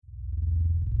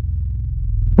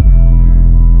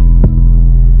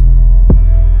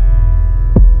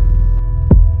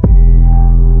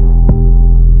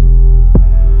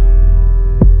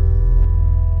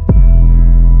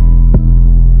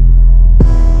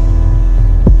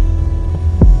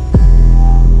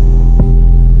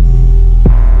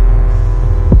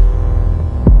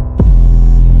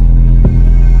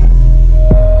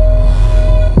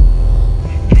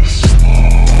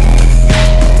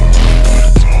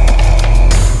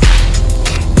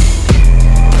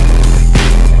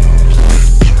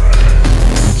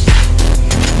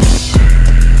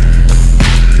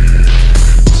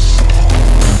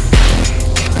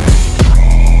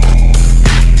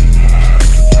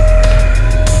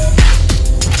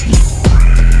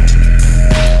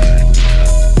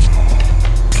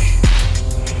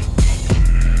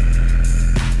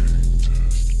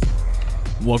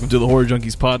to the Horror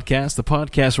Junkies podcast, the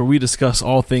podcast where we discuss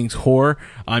all things horror.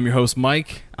 I'm your host,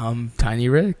 Mike. I'm Tiny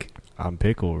Rick. I'm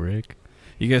Pickle Rick.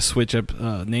 You guys switch up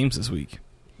names this week.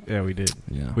 Yeah, we did.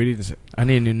 Yeah, We didn't say. I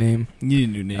need a new name. You need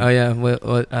a new name. Oh yeah,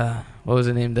 what was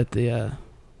the name that the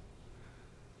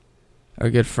our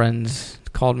good friends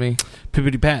called me?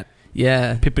 Pippity Pat.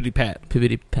 Yeah, Pippity Pat.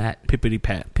 Pippity Pat. Pippity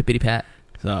Pat. Pippity Pat.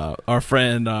 Our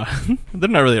friend, they're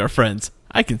not really our friends.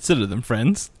 I consider them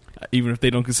friends. Even if they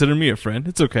don't consider me a friend,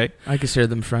 it's okay. I consider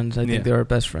them friends. I think they're our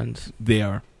best friends. They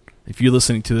are. If you're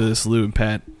listening to this, Lou and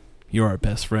Pat, you're our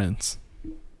best friends.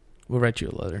 We'll write you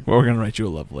a letter. Well, we're going to write you a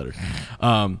love letter.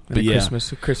 But yeah.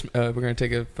 Christmas. We're going to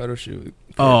take a photo shoot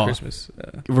for Christmas.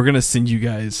 We're going to send you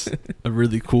guys a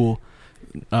really cool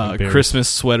Christmas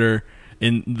sweater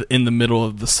in the middle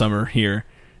of the summer here.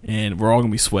 And we're all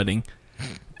going to be sweating.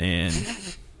 And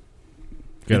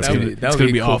it's going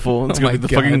to be cool. Awful. It's going to be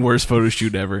the fucking worst photo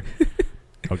shoot ever.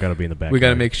 I gotta be in the back. We got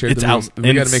to make sure we got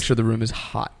to make sure the room is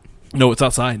hot. No, it's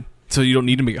outside. So you don't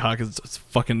need to make it hot because it's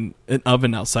fucking an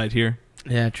oven outside here.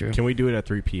 Yeah, true. Can we do it at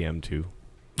 3 p.m. too?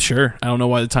 Sure. I don't know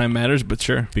why the time matters, but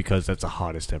sure. Because that's the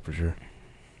hottest temperature.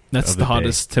 That's the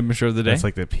hottest temperature of the day? That's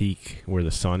like the peak where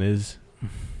the sun is.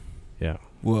 Yeah.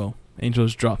 Whoa. Angel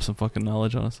just dropped some fucking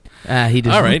knowledge on us. He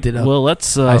just looked it up. Well,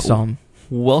 let's... I saw him.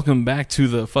 Welcome back to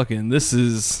the fucking... This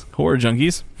is Horror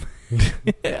Junkies.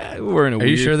 We're in a Are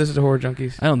you sure this is a Horror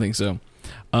Junkies? I don't think so.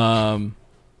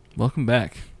 Welcome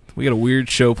back. We got a weird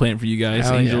show planned for you guys.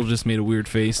 Angel just made a weird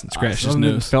face and scratched his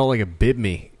nose. It felt like it bit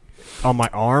me on my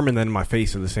arm and then my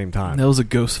face at the same time. That was a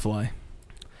ghost fly.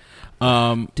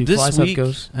 Do this flies week, have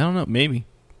ghosts? I don't know. Maybe.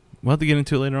 We'll have to get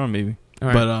into it later on, maybe. All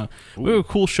right. But we have a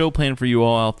cool show planned for you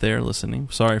all out there listening.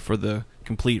 Sorry for the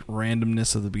complete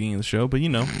randomness of the beginning of the show, but you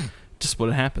know, just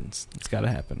what happens. It's got to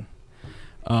happen.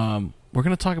 We're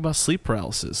going to talk about sleep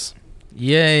paralysis.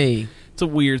 Yay. It's a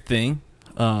weird thing,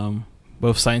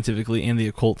 both scientifically and the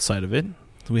occult side of it.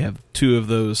 We have two of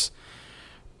those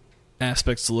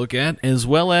aspects to look at, as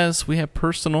well as we have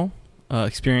personal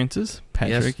experiences.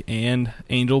 Patrick and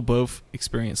Angel both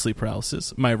experienced sleep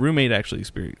paralysis. My roommate actually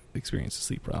experienced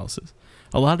sleep paralysis.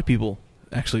 A lot of people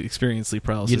actually experience sleep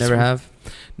paralysis. You never have?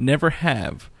 Never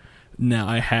have. Now,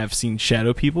 I have seen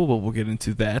shadow people, but we'll get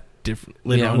into that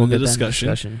later on in the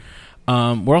discussion.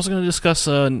 We're also going to discuss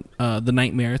The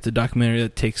Nightmare, the documentary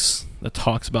that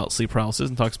talks about sleep paralysis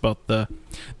and talks about the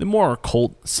more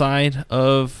occult side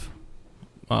of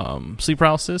sleep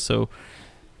paralysis. So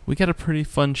we got a pretty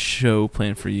fun show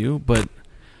planned for you. But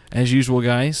as usual,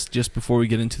 guys, just before we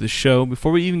get into the show,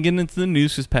 before we even get into the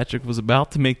news, because Patrick was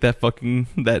about to make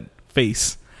that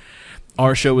face,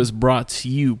 our show is brought to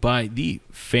you by the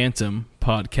Phantom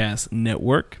Podcast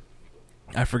Network.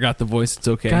 I forgot the voice. It's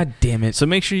okay. God damn it. So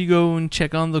make sure you go and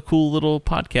check on the cool little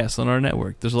podcasts on our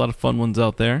network. There's a lot of fun ones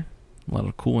out there. A lot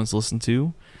of cool ones to listen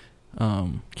to.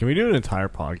 Can we do an entire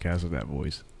podcast with that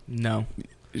voice? No.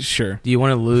 Sure. Do you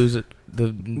want to lose the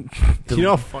you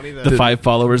know how funny that the 5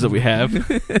 followers that we have?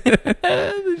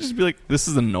 They just be like, this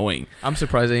is annoying. I'm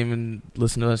surprised they even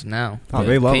listen to us now. Oh,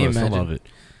 they love us. I love it.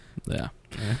 Yeah.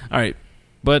 All right.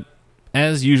 But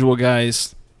as usual,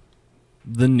 guys,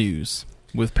 the news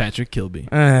with Patrick Kilby.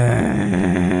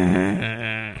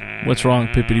 What's wrong,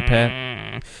 Pippity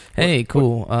Pat? Hey,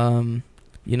 cool.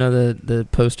 You know the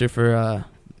poster for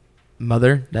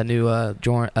Mother, that new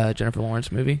Jennifer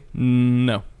Lawrence movie?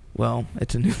 No. Well,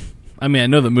 it's a new... I mean, I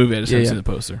know the movie. I just haven't seen the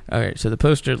poster. All right, so the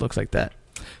poster looks like that.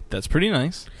 That's pretty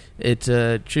nice. It's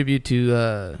a tribute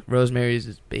to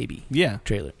Rosemary's Baby. Yeah.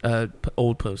 Trailer.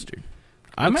 Old poster.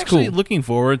 I'm actually looking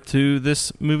forward to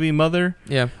this movie, Mother.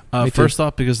 Yeah. First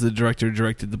off, because the director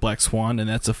directed The Black Swan, and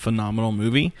that's a phenomenal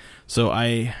movie. So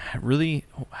I really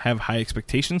have high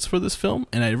expectations for this film,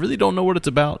 and I really don't know what it's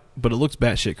about, but it looks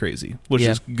batshit crazy, which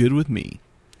is good with me.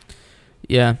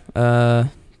 Yeah.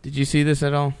 Did you see this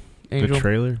at all, Angel? The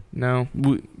trailer? No.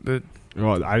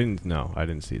 Well, I didn't. No, I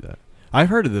didn't see that. I've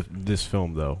heard of this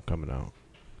film though coming out.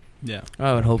 Yeah,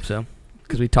 I would hope so.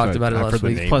 Because we talked about it last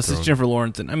week. Plus, it's Jennifer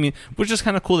Lawrence. And, I mean, which is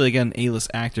kind of cool that they got an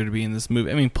A-list actor to be in this movie.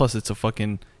 I mean, plus it's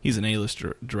he's an A-list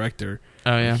director.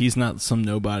 Oh, yeah. He's not some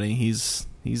nobody. He's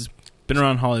been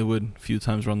around Hollywood a few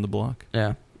times around the block.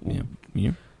 Yeah. Yeah.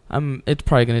 Yeah. It's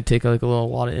probably going to take like a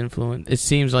lot of influence. It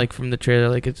seems like from the trailer,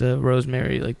 like it's a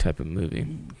Rosemary like type of movie.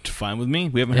 Fine with me.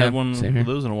 We haven't had one of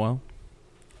those in a while.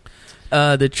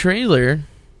 The trailer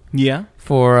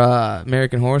for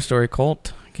American Horror Story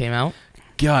Cult came out.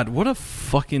 God, what a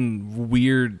fucking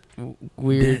weird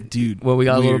dude. Well, we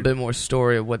got a little bit more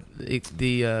story of what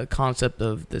the concept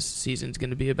of this season is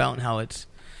going to be about and how it's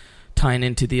tying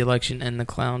into the election and the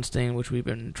clowns thing, which we've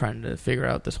been trying to figure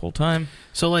out this whole time.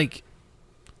 So, like,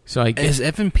 So is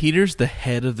Evan Peters the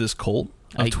head of this cult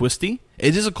of Twisty?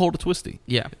 It is a cult of Twisty.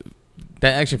 Yeah.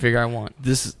 That action figure I want.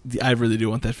 I really do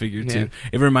want that figure too.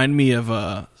 It reminded me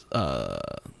of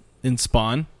in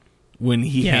Spawn when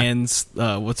he hands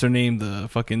what's her name, the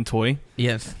fucking toy.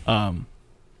 Yes.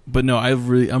 But no,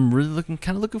 I'm really looking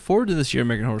forward to this year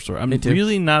American Horror Story. I'm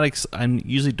really not. I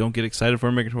usually don't get excited for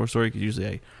American Horror Story because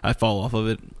usually I fall off of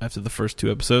it after the first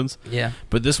 2 episodes. Yeah.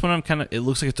 But this one it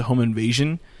looks like it's a home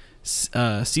invasion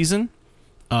season.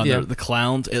 The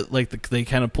clowns, they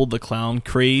kind of pulled the clown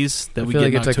craze that we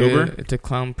get in October. It's a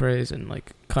clown craze and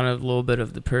like kind of a little bit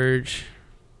of The Purge.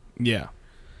 Yeah,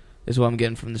 is what I'm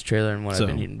getting from this trailer and what I've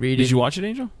been reading. Did you watch it,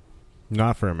 Angel?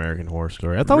 Not for American Horror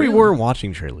Story. I thought we weren't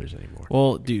watching trailers anymore.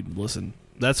 Well, dude, listen.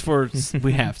 That's for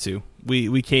we have to.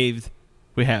 We caved.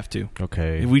 We have to.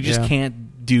 Okay. We just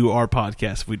can't do our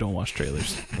podcast if we don't watch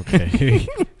trailers. Okay.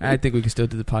 I think we can still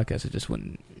do the podcast. It just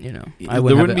wouldn't, I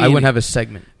wouldn't have a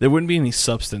segment. There wouldn't be any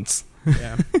substance.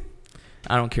 Yeah.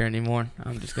 I don't care anymore.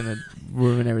 I'm just gonna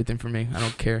ruin everything for me. I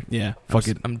don't care. Yeah. Fuck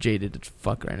it. I'm jaded as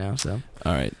fuck right now. So.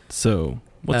 All right. So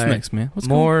what's next, man? What's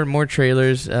more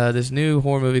trailers. This new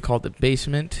horror movie called The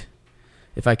Basement.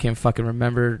 If I can fucking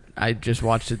remember, I just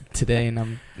watched it today and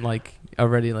I'm like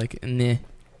already like nah.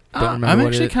 I'm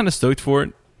actually kind of stoked for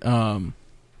it.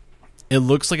 It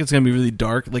looks like it's gonna be really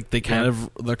dark. Like they're kind of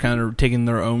taking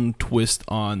their own twist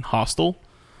on Hostel.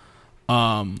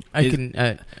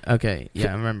 Okay, yeah,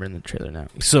 I remember in the trailer now.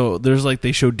 So there's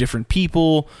they show different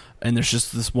people, and there's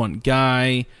just this one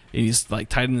guy, and he's like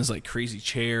tied in this like crazy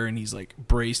chair, and he's like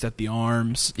braced at the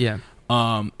arms. Yeah.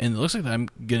 And it looks like I'm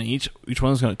gonna each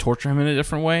one's gonna torture him in a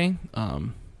different way. I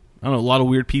don't know, a lot of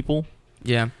weird people.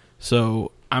 Yeah.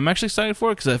 So I'm actually excited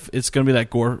for it because it's gonna be that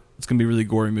gore. It's gonna be a really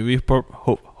gory movie.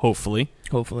 Hopefully.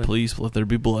 Please let there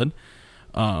be blood.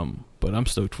 But I'm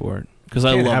stoked for it because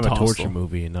I love have Hostel. A torture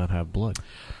movie and not have blood.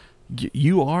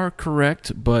 You are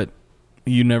correct, but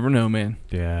you never know, man.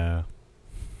 Yeah.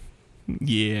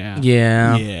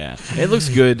 It looks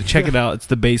good. Check it out. It's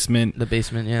The Basement. The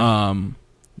Basement. Yeah.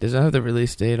 Does it have the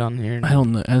release date on here? I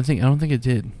don't know. I don't think it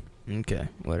did. Okay.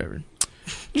 Whatever.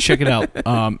 Check it out.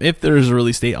 If there's a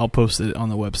release date, I'll post it on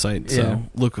the website. So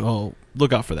look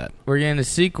out for that. We're getting a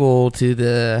sequel to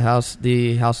the House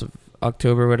of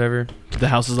October, whatever. The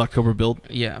House is October Built.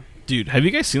 Yeah. Dude, have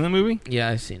you guys seen that movie? Yeah,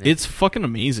 I've seen it. It's fucking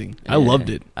amazing. I loved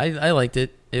it. I liked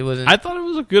it. It wasn't. I thought it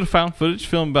was a good found footage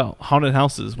film about haunted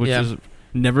houses, which has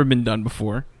never been done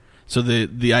before. So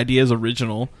the idea is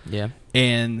original. Yeah.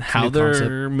 And it's how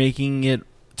they're making it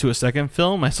to a second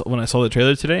film. When I saw the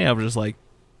trailer today, I was just like,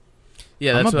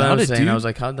 yeah, that's what I was saying. Dude. I was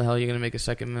like, how the hell are you going to make a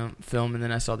second film? And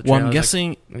then I saw the trailer. Well, I'm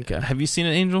guessing. Like, okay. Have you seen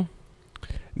it, Angel?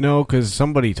 No, because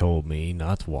somebody told me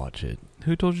not to watch it.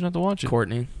 Who told you not to watch it?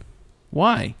 Courtney.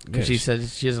 Why? Because she said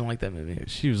she doesn't like that movie.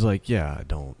 She was like, yeah, I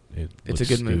don't. It's a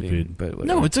good movie. But whatever.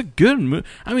 No, it's a good movie.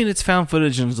 I mean, it's found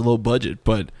footage and it's a low budget,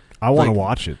 but I want to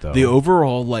watch it, though. The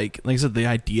overall, like I said, the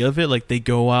idea of it, they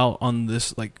go out on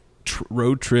this,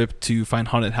 road trip to find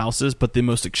haunted houses, but the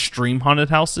most extreme haunted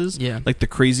houses. Yeah. Like the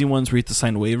crazy ones where you have to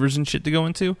sign waivers and shit to go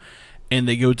into. And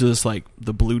they go to this,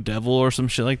 the Blue Devil or some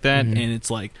shit like that, and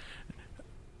it's,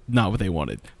 not what they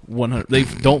wanted. 100. They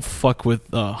don't fuck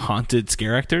with haunted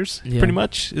scare actors. Yeah. Pretty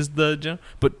much is the.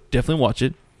 But definitely watch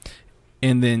it,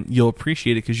 and then you'll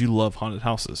appreciate it because you love haunted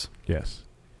houses. Yes,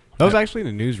 that was actually in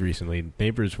the news recently.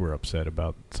 Neighbors were upset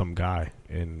about some guy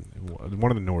in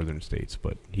one of the northern states,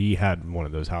 but he had one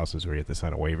of those houses where you have to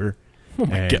sign a waiver. Oh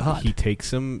my god! He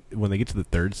takes them when they get to the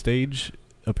third stage.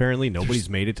 Apparently, nobody's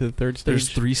made it to the third stage. There's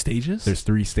 3 stages. There's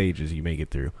 3 stages you make it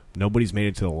through. Nobody's made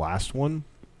it to the last one.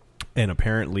 And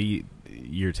apparently,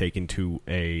 you're taken to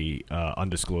a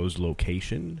undisclosed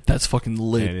location. That's fucking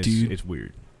lit, dude. It's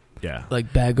weird. Yeah.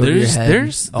 Bag over your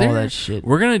head. All that shit.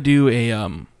 We're going to do a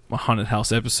haunted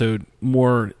house episode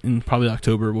more in probably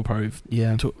October. We'll probably...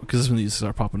 Yeah. Because that's when these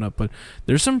start popping up. But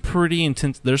there's some pretty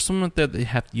intense... There's some that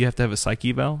you have to have a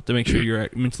psyche eval to make sure you're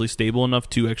mentally stable enough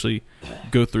to actually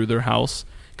go through their house.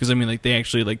 Because, I mean, they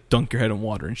actually, dunk your head in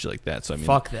water and shit like that. So I mean...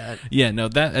 Fuck that. Yeah, no,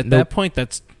 that point,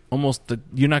 that's... Almost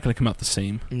you're not going to come out the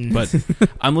same, but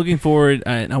I'm looking forward.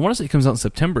 And I want to say it comes out in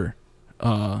September.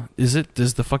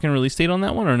 Does the fucking release date on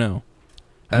that one or no?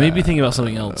 I may be thinking about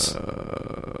something else.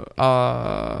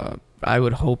 I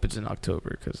would hope it's in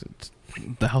October because it's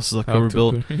the house is October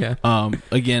built. Yeah.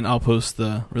 Again, I'll post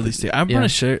the release date. I want to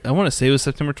share. I want to say it was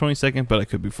September 22nd, but I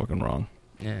could be fucking wrong.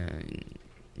 Yeah,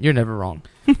 you're never wrong.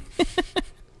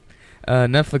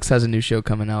 Netflix has a new show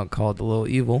coming out called The Little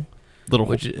Evil.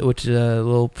 Which is a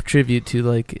little tribute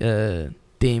to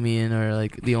Damien or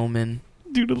The Omen.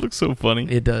 Dude, it looks so funny.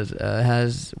 It does.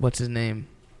 Has what's his name?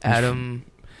 Adam.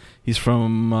 He's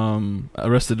from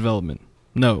Arrested Development.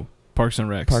 No, Parks and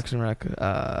Rec.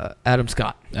 Adam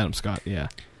Scott. Adam Scott, yeah.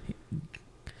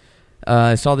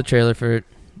 I saw the trailer for it.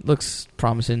 Looks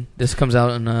promising. This comes out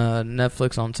on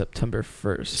Netflix on September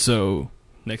 1st. So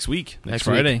next week, next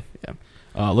Friday.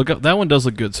 Yeah. Look up. That one does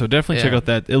look good. So definitely check out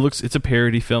that. It's a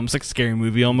parody film. It's like a scary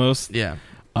movie almost. Yeah.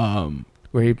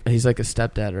 Where he's like a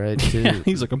stepdad, right? Yeah,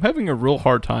 he's like, I'm having a real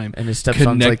hard time and his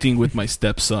stepson's connecting with my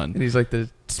stepson. And he's like the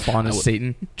spawn of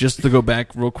Satan. Just to go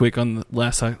back real quick on the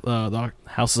last the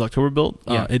house is October built.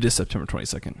 It is September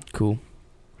 22nd. Cool.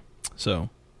 So,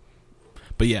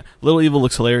 but yeah, Little Evil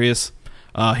looks hilarious.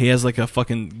 He has like a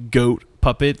fucking goat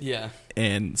puppet. Yeah.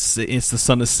 And it's the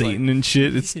son of Satan and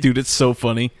shit. It's so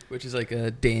funny. Which is like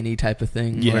a Danny type of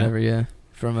thing. Yeah. Or whatever, yeah.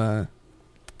 From The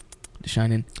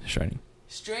Shining.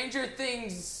 Stranger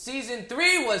Things Season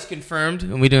 3 was confirmed.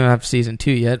 And we don't have Season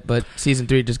 2 yet, but Season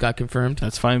 3 just got confirmed.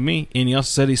 That's fine with me. And he also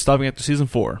said he's stopping after Season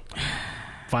 4.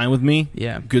 Fine with me.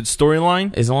 Yeah. Good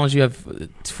storyline. As long as you have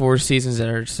 4 seasons that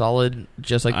are solid,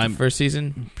 just like the first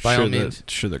season, by all means.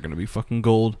 Sure, they're going to be fucking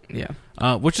gold. Yeah.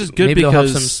 Which is good maybe because... they'll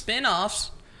have some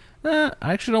spin-offs. I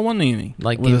actually don't want any.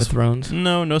 Like Game of Thrones?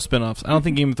 No spin-offs. I don't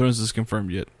think Game of Thrones is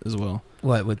confirmed yet as well.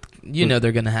 What? Know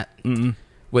they're going to have...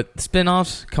 With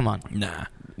spin-offs? Come on. Nah.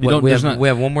 We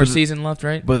have one more season left,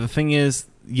 right? But the thing is,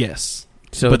 yes.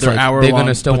 So but they're hour long,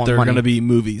 but they're going to be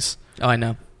movies. Oh, I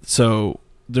know. So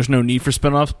there's no need for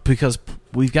spin-offs because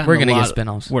we're going to get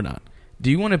spin-offs. We're not. Do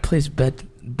you want to place bet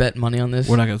money on this?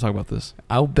 We're not going to talk about this.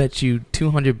 I'll bet you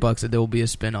 $200 that there will be a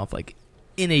spin-off like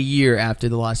in a year after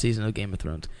the last season of Game of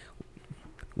Thrones.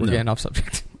 We're getting off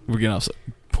subject.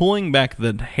 Pulling back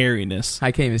the hairiness.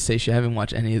 I can't even say shit. I haven't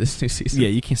watched any of this new season. Yeah,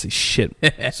 you can't say shit. So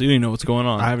you don't even know what's going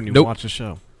on. I haven't even watched the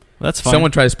show. That's fine.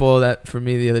 Someone tried to spoil that for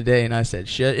me the other day, and I said,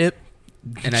 shut it.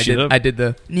 And I did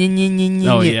the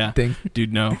thing.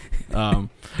 Dude, no.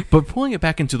 But pulling it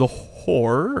back into the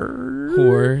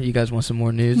horror. You guys want some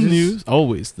more news?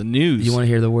 Always. The news. You want to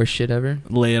hear the worst shit ever?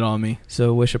 Lay it on me.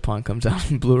 So Wish Upon comes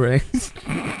out on Blu-ray.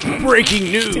 Breaking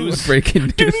news.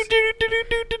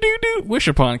 Wish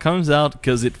Upon comes out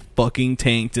because it fucking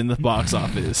tanked in the box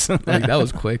office. Like, that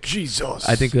was quick. Jesus.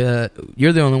 I think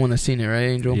you're the only one that's seen it, right,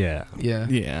 Angel? Yeah.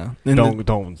 And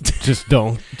don't. Just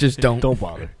don't. Don't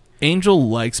bother. Angel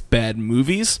likes bad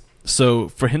movies, so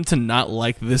for him to not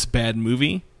like this bad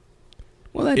movie,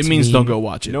 it means mean. Don't go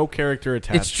watch it. No character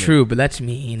attachment. It's true, but that's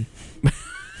mean.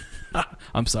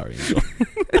 I'm sorry, Angel.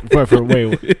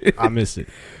 Wait, I missed it.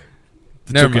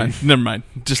 Never mind.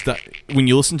 Just when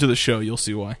you listen to the show, you'll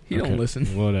see why. You don't listen.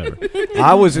 Whatever.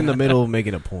 I was in the middle of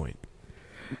making a point.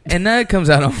 And that comes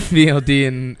out on VOD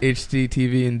and HD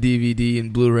TV and DVD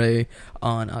and Blu-ray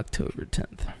on October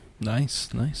 10th. Nice.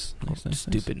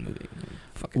 Stupid movie.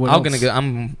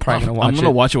 I'm probably gonna watch it. I'm gonna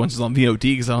watch it once it's on VOD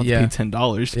because I don't have to pay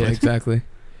 $10. Yeah, exactly.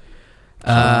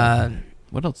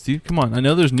 What else, dude? Come on, I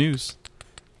know there's news.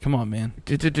 Come on, man.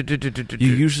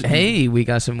 Hey, we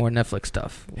got some more Netflix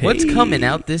stuff. Hey. What's coming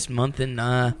out this month in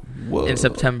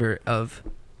September of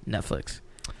Netflix?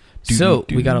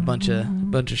 We got a bunch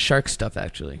of shark stuff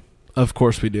actually. Of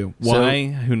course we do. Why?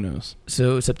 Who knows?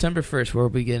 So September 1st, we'll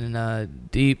be getting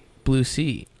Deep Blue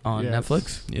Sea on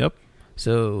Netflix. Yep.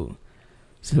 So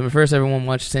September 1st, everyone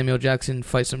watch Samuel Jackson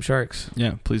fight some sharks.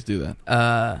 Yeah, please do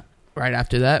that. Right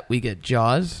after that, we get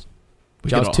Jaws.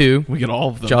 Jaws 2. We get all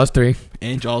of them. Jaws 3.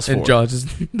 And Jaws 4. And Jaws is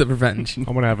the revenge. I'm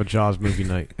going to have a Jaws movie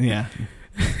night. Yeah.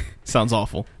 Sounds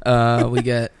awful. We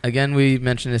get, again, we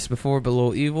mentioned this before, but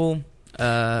Little Evil.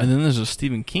 And then there's a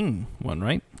Stephen King one,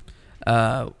 right?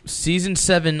 Season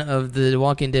 7 of The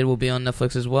Walking Dead will be on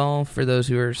Netflix as well. For those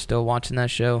who are still watching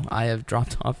that show, I have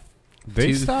dropped off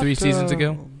 3 seasons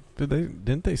ago.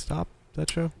 Didn't they stop that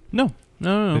show? No.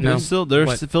 They're still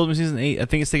filming season 8. I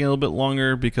think it's taking a little bit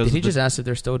longer because. Did he just ask if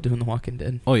they're still doing The Walking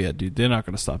Dead? Oh yeah, dude, they're not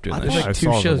going to stop doing that. I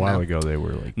saw a while ago they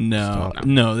were like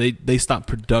no, they stopped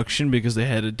production because they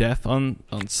had a death on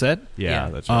set. Yeah,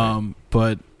 that's right.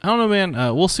 But I don't know, man.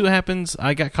 We'll see what happens.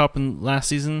 I got caught up in last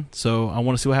season, so I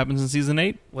want to see what happens in season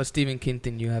 8. What Stephen King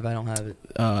thing do you have? I don't have it.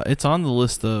 It's on the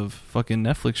list of fucking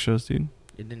Netflix shows, dude.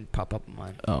 It didn't pop up on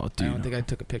mine. Oh, dude. I don't think I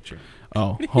took a picture.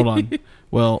 Oh, hold on.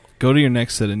 Well, go to your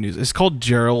next set of news. It's called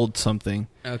Gerald something.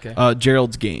 Okay.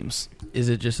 Gerald's Games. Is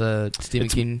it just a Stephen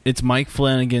King? It's Mike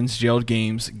Flanagan's Gerald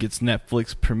Games. Gets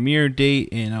Netflix premiere date,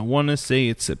 and I want to say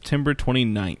it's September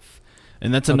 29th.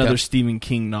 And that's another Stephen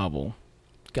King novel.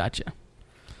 Gotcha.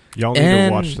 Y'all need to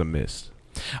watch The Mist.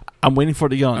 I'm waiting for it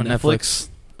to get on Netflix.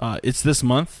 It's this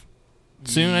month.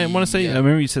 Soon, I want to say. Yeah. I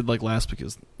remember you said like last week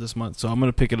is this month, so I'm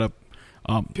going to pick it up.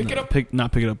 Not pick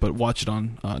it up, but watch it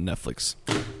on Netflix.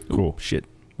 Cool. Shit.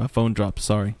 My phone dropped.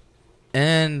 Sorry.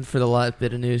 And for the last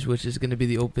bit of news, which is going to be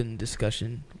the open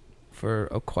discussion for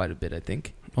quite a bit, I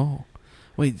think. Oh,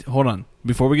 wait, hold on.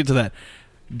 Before we get to that,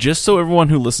 just so everyone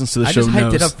who listens to the show knows. I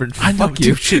just hyped it up for I know, fuck you.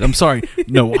 Dude, shit, I'm sorry.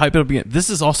 No, we'll hype it up again. This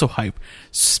is also hype.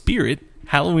 Spirit,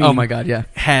 Halloween. Oh my God, yeah.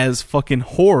 Has fucking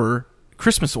horror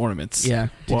Christmas ornaments. Yeah.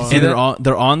 And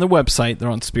they're on the website. They're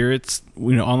on Spirit's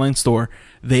online store.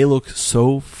 They look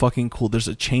so fucking cool. There's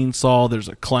a chainsaw. There's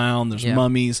a clown. There's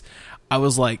mummies. I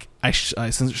was like, I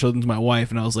showed them to my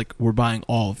wife, and I was like, we're buying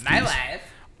all of these. My wife.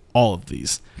 All of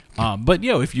these. But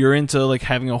if you're into like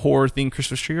having a horror themed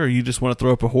Christmas tree, or you just want to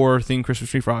throw up a horror themed Christmas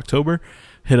tree for October,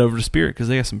 head over to Spirit because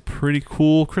they got some pretty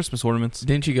cool Christmas ornaments.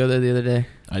 Didn't you go there the other day?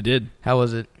 I did. How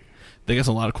was it? They got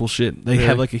a lot of cool shit. They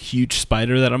have like a huge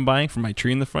spider that I'm buying for my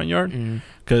tree in the front yard.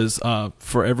 Because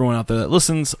for everyone out there that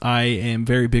listens, I am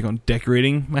very big on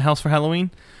decorating my house for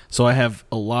Halloween. So I have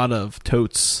a lot of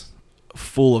totes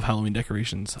full of Halloween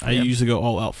decorations. I usually go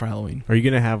all out for Halloween. Are you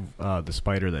going to have the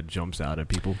spider that jumps out at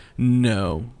people?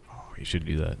 No. Oh, you should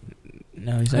do that.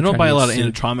 No, he's not. I don't buy a lot of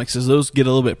animatronics. As those get a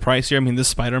little bit pricier. I mean, this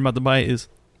spider I'm about to buy is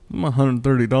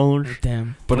 $130.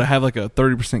 Damn. But I have like a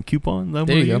 30% coupon that I'm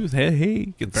going to use.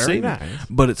 Hey, get very saved. Nice.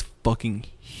 But it's fucking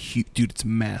huge. Dude, it's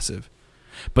massive.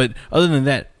 But other than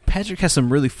that, Patrick has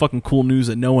some really fucking cool news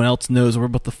that no one else knows. We're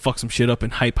about to fuck some shit up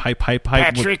and hype.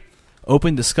 Patrick!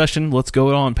 Open discussion. Let's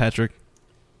go on, Patrick.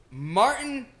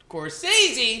 Martin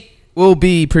Scorsese will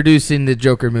be producing the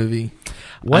Joker movie.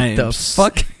 What the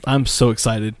fuck? I'm so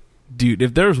excited. Dude,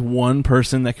 if there's one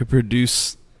person that could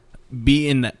be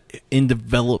in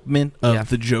development of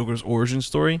the Joker's origin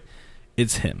story,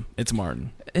 it's him. It's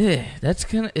Martin. That's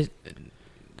kind of...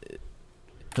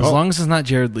 As long as it's not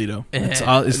Jared Leto.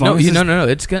 No.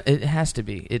 It has to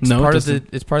be. It's part of the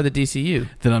DCU.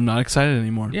 Then I'm not excited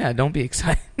anymore. Yeah, don't be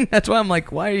excited. That's why I'm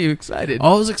like, why are you excited?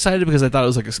 I was excited because I thought it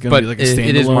was going to be like a standalone.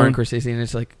 It is Martin Scorsese, and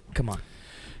it's like, come on.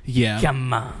 Yeah.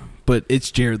 Come on. But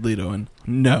it's Jared Leto, and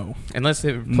no. Unless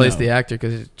they replace the actor,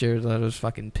 because Jared Leto was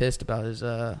fucking pissed about his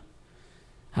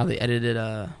how they edited.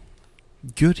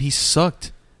 Good, he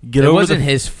sucked. It wasn't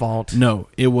his fault. No,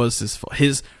 it was his fault.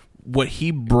 What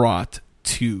he brought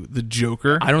to the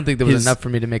Joker. I don't think there was enough for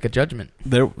me to make a judgment.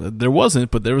 There wasn't,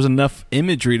 but there was enough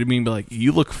imagery to me be like,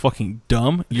 you look fucking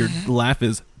dumb. Your laugh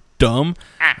is dumb.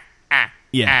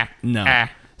 No.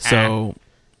 So,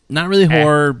 not really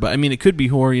horror, but I mean, it could be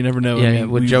horror. You never know. Yeah, I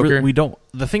mean, with Joker. We don't.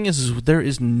 The thing is there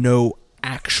is no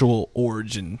actual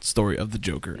origin story of the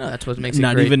Joker. No, that's what makes it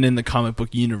not great. even in the comic book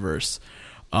universe.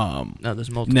 No, there's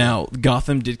multiple. Now,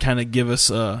 Gotham did kind of give us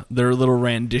their little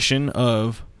rendition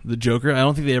of the Joker. I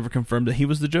don't think they ever confirmed that he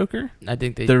was the Joker. I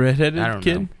think the redheaded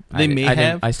kid.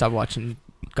 Know. I stopped watching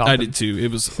Gotham. I did too.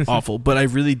 It was awful, but I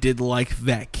really did like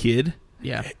that kid.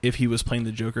 Yeah. If he was playing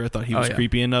the Joker, I thought he was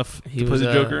creepy enough to play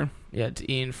the Joker. Yeah, it's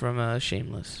Ian from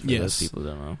Shameless. For those people who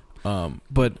don't know.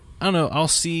 But I don't know. I'll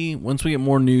see once we get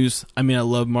more news. I mean, I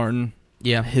love Martin.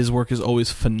 Yeah, his work is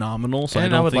always phenomenal. So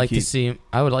I would like to see him.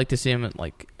 I would like to see him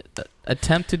like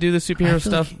attempt to do the superhero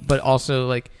stuff, but also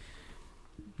like.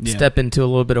 Step into a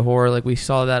little bit of horror, like we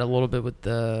saw that a little bit with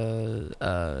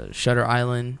the Shutter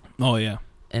Island. Oh yeah,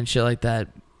 and shit like that.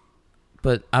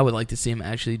 But I would like to see him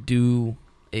actually do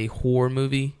a horror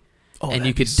movie, and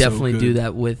you could definitely do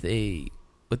that with a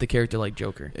character like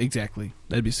Joker. Exactly,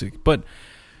 that'd be sick. But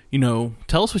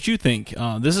tell us what you think.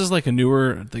 This is like a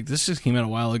newer. Like this just came out a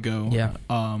while ago. Yeah.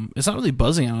 It's not really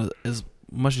buzzing out as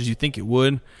much as you think it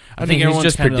would. I think he's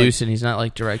just producing. He's not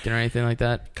like directing or anything like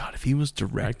that. God, if he was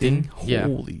directing,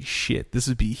 holy shit, this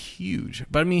would be huge.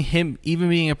 But I mean, him even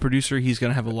being a producer, he's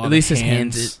gonna have a lot. At least his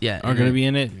hands are gonna be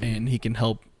in it, and he can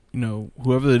help.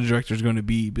 Whoever the director is going to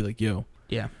be like, yo,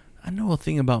 I know a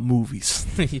thing about movies.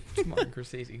 Martin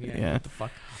Scorsese, yeah. What the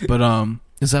fuck? But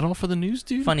is that all for the news,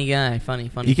 dude? Funny guy,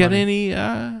 funny. You got any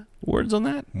words on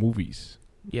that? Movies.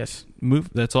 Yes.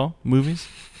 That's all. Movies.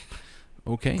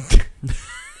 Okay.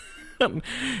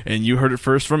 And you heard it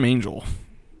first from Angel.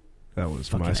 That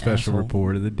was my special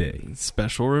report of the day.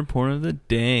 Special report of the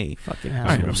day. Fucking asshole.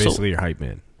 Right, I'm basically your hype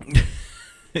man.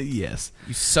 Yes.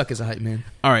 You suck as a hype man.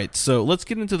 All right, so let's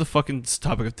get into the fucking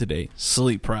topic of today.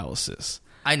 Sleep paralysis.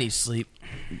 I need sleep.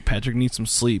 Patrick needs some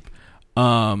sleep.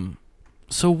 So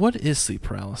what is sleep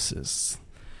paralysis?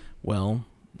 Well,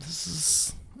 this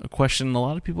is a question a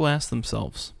lot of people ask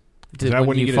themselves. Is that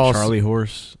when you get a Charlie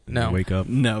horse and wake up?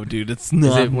 No, dude, it's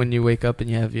not. Is it when you wake up and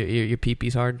you have your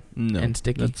pee-pee's hard and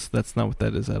sticky? That's not what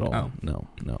that is at all. Oh. No.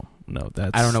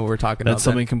 That's I don't know what we're talking about. That's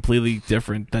something completely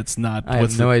different. That's not. I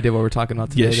have no idea what we're talking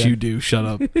about today. Yes, you do. Shut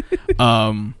up.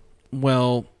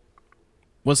 Well,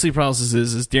 what sleep paralysis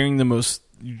is during the most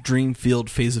dream field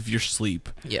phase of your sleep.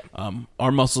 Yeah.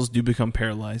 Our muscles do become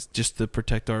paralyzed just to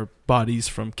protect our bodies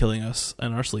from killing us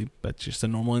in our sleep. That's just a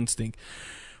normal instinct.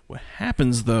 What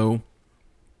happens, though,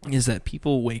 is that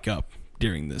people wake up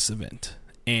during this event.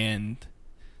 And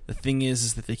the thing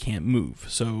is that they can't move.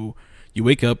 So you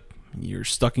wake up, you're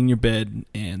stuck in your bed,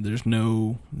 and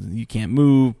you can't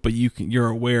move, but you're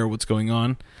aware of what's going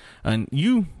on. And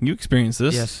you experience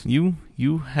this. Yes.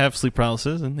 You have sleep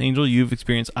paralysis, and Angel, you've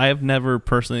experienced. I have never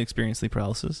personally experienced sleep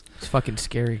paralysis. It's fucking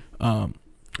scary.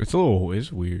 It's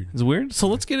weird. It's weird. So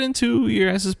let's get into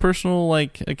your guys' personal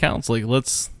accounts. Where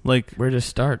to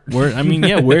start? When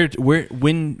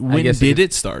did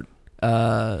it start?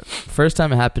 First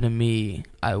time it happened to me,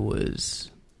 I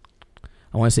want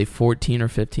to say 14 or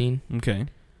 15. Okay.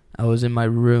 I was in my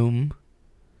room,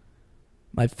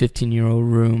 my 15-year-old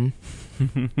room.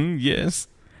 Yes.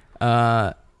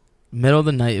 Middle of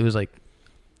the night. It was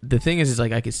the thing is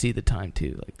I could see the time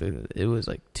too. It was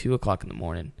 2 o'clock in the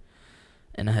morning,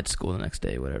 and I had school the next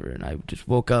day, whatever. And I just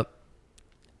woke up,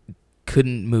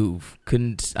 couldn't move,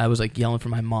 I was yelling for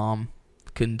my mom,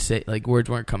 couldn't say, words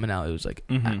weren't coming out. It was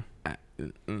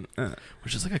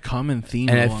which is a common theme.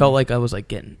 And I felt like I was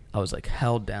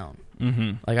held down.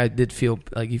 Mm-hmm. I did feel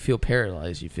you feel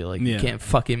paralyzed. You feel you can't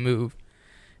fucking move,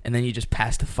 and then you just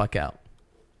pass the fuck out.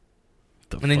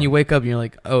 Then you wake up and you're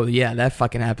like, oh yeah, that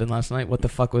fucking happened last night. What the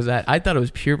fuck was that? I thought it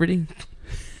was puberty.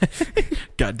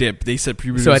 God damn, they said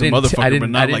puberty was a motherfucker, but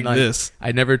not like this.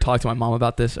 I never talked to my mom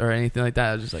about this or anything like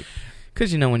that. I was just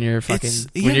because when you're fucking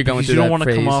when you're going through that phase, you don't want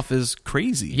to come off as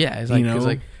crazy. Yeah,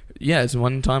 it's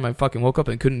one time I fucking woke up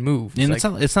and couldn't move. And it's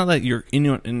not that you're and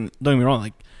don't get me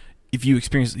wrong, if you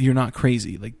experience, you're not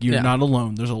crazy. You're not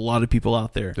alone. There's a lot of people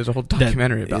out there. There's a whole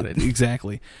documentary about it.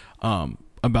 Exactly.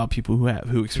 About people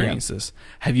who experience this.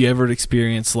 Have you ever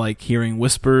experienced hearing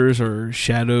whispers or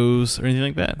shadows or anything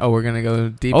like that? Oh, we're gonna go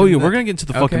deep. Oh yeah, we're gonna get into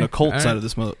the fucking occult side of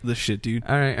this shit, dude.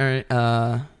 All right.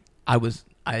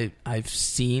 I've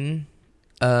seen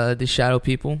the shadow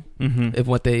people, of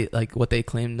what they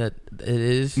claim that it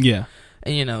is. Yeah,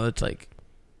 and it's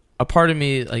a part of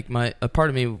me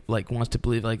wants to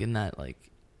believe in that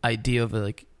idea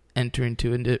of entering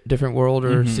to a different world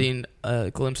or seeing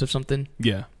a glimpse of something.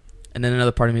 Yeah. And then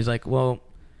another part of me is well,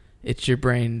 it's your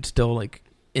brain still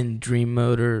in dream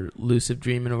mode or lucid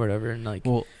dreaming or whatever, and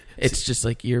it's just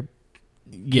your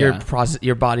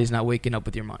your body's not waking up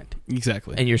with your mind.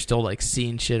 Exactly. And you're still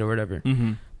seeing shit or whatever.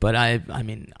 Mm-hmm. But I've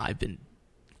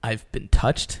been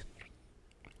touched.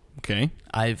 Okay.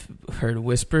 I've heard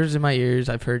whispers in my ears.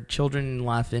 I've heard children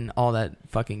laughing, all that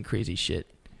fucking crazy shit.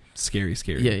 Scary.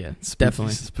 Yeah,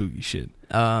 definitely spooky shit.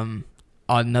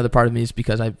 Another part of me is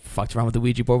because I fucked around with the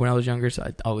Ouija board when I was younger, so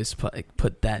I always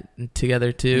put that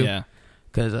together too. Yeah.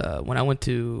 Because when I went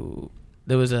to,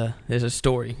 there's a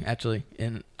story actually,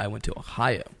 and I went to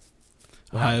Ohio.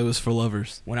 Ohio is for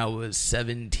lovers. When I was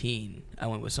 17, I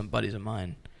went with some buddies of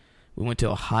mine. We went to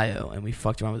Ohio and we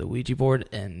fucked around with a Ouija board,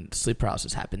 and sleep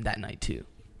paralysis happened that night too.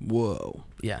 Whoa.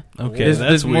 Yeah. Okay.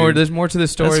 There's more to the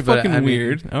story, that's but fucking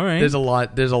weird. All right. There's a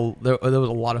lot. There was a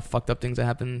lot of fucked up things that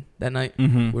happened that night.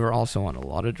 Mm-hmm. We were also on a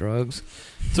lot of drugs.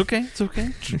 It's okay.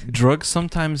 Drugs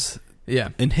sometimes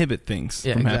inhibit things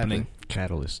from happening.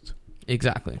 Catalyst.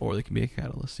 Exactly. Or they can be a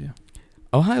catalyst. Yeah.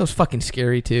 Ohio's fucking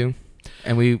scary too,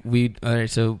 and we all right.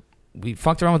 So we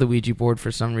fucked around with the Ouija board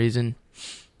for some reason,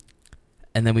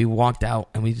 and then we walked out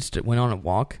and we just went on a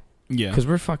walk. Yeah, because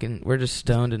we're just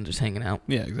stoned and just hanging out.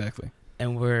 Yeah, exactly.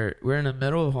 And we're in the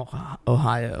middle of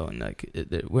Ohio, and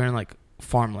we're in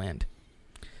farmland,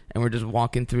 and we're just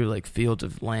walking through fields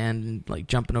of land and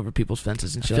jumping over people's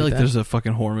fences and shit. I feel like there's a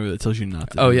fucking horror movie that tells you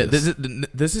not to. Oh yeah,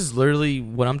 this is literally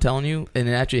what I'm telling you, and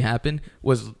it actually happened.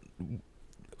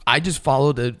 I just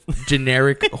followed a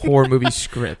generic horror movie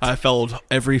script. I followed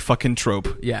every fucking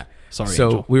trope. Yeah. Sorry. So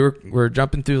Angel. we were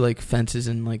jumping through fences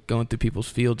and going through people's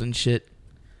fields and shit.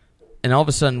 And all of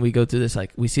a sudden, we go through this,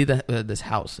 we see this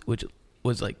house, which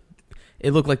was,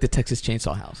 it looked like the Texas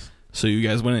Chainsaw House. So you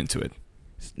guys went into it?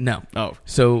 No. Oh,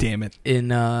 so damn it.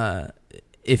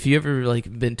 If you ever,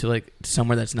 been to,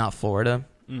 somewhere that's not Florida,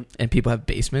 and people have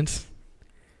basements,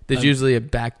 there's usually a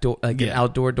back door, an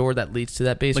outdoor door that leads to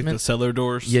that basement. Like the cellar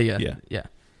doors? Yeah.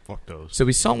 Fuck those. So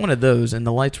we saw one of those, and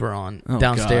the lights were on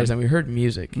downstairs, and we heard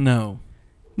music. No.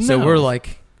 So we're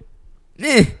like,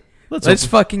 let's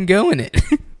fucking go in it.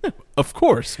 Of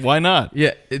course. Why not?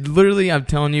 Yeah. Literally, I'm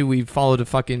telling you, we followed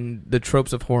the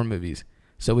tropes of horror movies.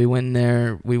 So we went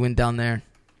down there.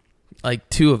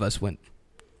 Two of us went.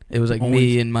 It was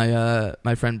me and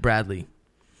my friend Bradley.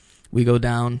 We go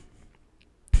down.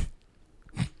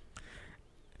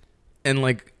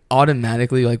 And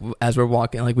automatically, as we're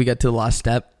walking, we get to the last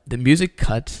step. the music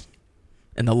cuts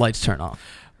and the lights turn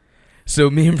off. So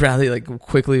me and Bradley like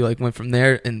quickly like went from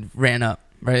there and ran up,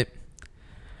 right?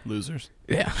 Losers.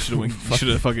 Yeah. Should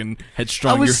have fucking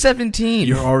headstrong. I was 17.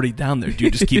 You're already down there,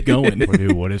 dude. Just keep going.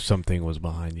 Dude, what if something was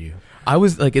behind you? I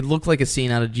was like, it looked like a scene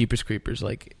out of Jeepers Creepers.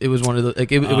 Like it was one of the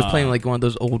like it was playing like one of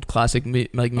those old classic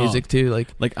music too.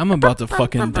 Like I'm about to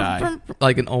fucking die.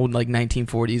 Like an old like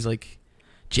 1940s like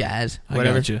jazz,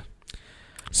 whatever. I gotcha.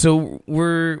 So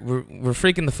we're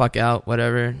freaking the fuck out,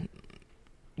 whatever.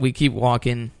 We keep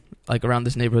walking like around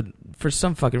this neighborhood. For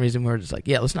some fucking reason, we're just like,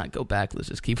 yeah, let's not go back. Let's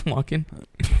just keep walking.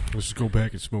 Let's just go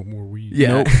back and smoke more weed.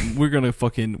 Yeah, nope, we're gonna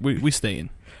fucking we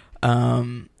staying.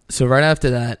 So right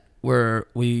after that,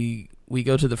 we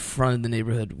go to the front of the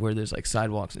neighborhood where there's like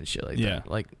sidewalks and shit like that.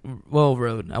 Like, well,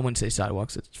 road. I wouldn't say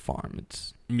sidewalks. It's farm.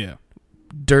 It's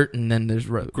dirt and then there's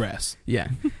road. Grass. Yeah.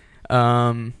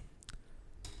 And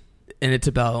it's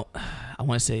about, I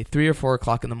want to say 3 or 4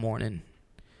 o'clock in the morning.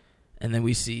 And then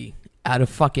we see out of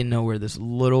fucking nowhere this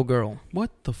little girl. What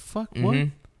the fuck? Mm-hmm. What?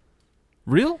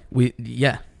 Real?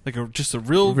 Yeah. Like just a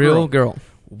real girl.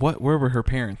 What? Where were her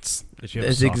parents?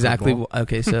 That's exactly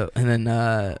okay. So and then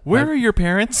where are your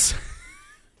parents?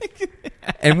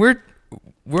 And we're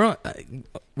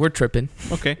tripping.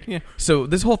 Okay, yeah. So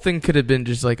this whole thing could have been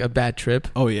just like a bad trip.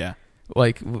 Oh yeah.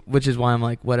 Like, which is why I'm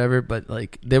like whatever. But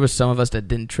like, there was some of us that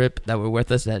didn't trip that were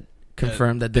with us that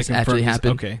confirmed that this actually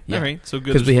happened. Okay, yeah. All right. So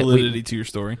good. There's validity to your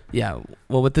story. Yeah.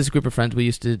 Well, with this group of friends, when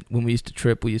we used to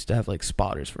trip, we used to have like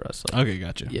spotters for us. Like, okay,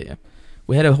 gotcha. Yeah.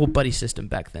 We had a whole buddy system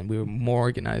back then. We were more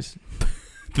organized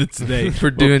than today for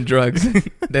doing drugs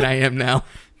than I am now.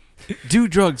 Do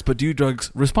drugs, but do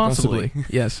drugs responsibly.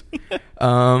 Yes.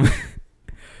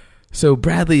 So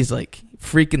Bradley's like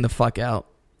freaking the fuck out,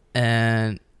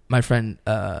 and my friend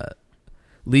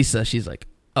Lisa, she's like,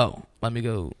 "Oh, let me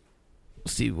go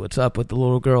see what's up with the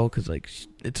little girl," because like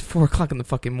it's 4 o'clock in the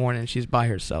fucking morning. She's by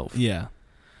herself. Yeah.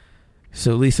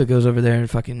 So Lisa goes over there and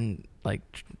fucking like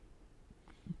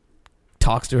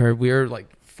talks to her. We're like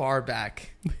far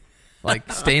back.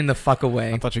 Like, staying the fuck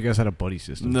away. I thought you guys had a buddy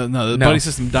system. No, the buddy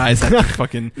system dies after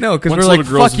fucking... No, because we're like,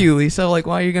 fuck you, Lisa. Like,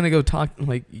 why are you going to go talk?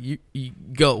 Like, you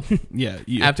go. Yeah.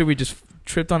 After we just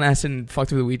tripped on acid and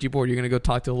fucked with a Ouija board, you're going to go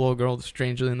talk to a little girl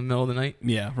strangely in the middle of the night?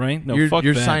 Yeah, right? No,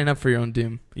 you're signing up for your own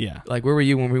doom. Yeah. Like, where were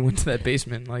you when we went to that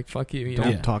basement? Like, fuck you.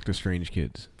 Don't talk to strange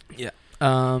kids. Yeah.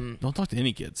 Don't talk to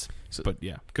any kids. But,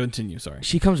 yeah. Continue, sorry.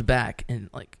 She comes back, and,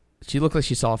 like, she looked like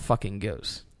she saw a fucking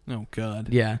ghost. Oh, God.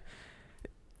 Yeah.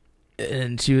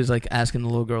 And she was like asking the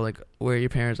little girl, like, where are your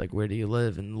parents? Like, where do you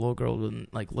live? And the little girl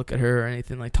wouldn't like look at her or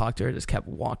anything, like talk to her. Just kept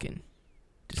walking.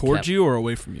 Towards you or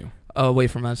away from you? Away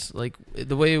from us. Like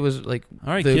the way it was, like,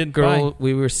 all right, the kid, girl.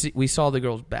 bye. We saw the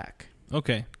girl's back.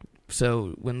 Okay.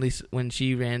 So when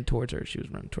she ran towards her, she was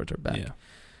running towards her back. Yeah.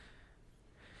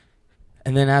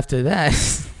 And then after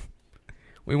that,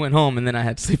 we went home, and then I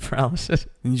had sleep paralysis.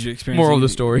 And you experienced moral of the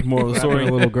story. Moral of the story.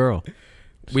 A little girl.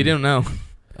 We didn't know.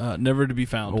 Never to be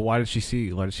found. Well, why did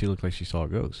she look like she saw a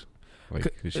ghost? Like,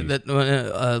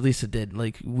 Lisa did.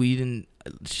 Like, we didn't.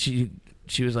 She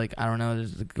was like, I don't know.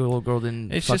 The little girl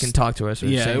didn't fucking talk to us. Or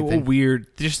say anything. Weird.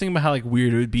 Just think about how like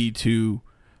weird it would be to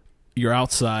you're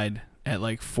outside at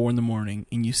like 4 a.m.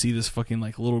 and you see this fucking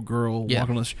like little girl walking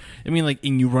on the street. I mean, like,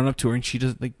 and you run up to her and she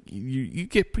does like you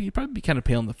probably be kind of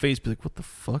pale in the face, but like, what the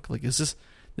fuck? Like, this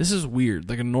is weird.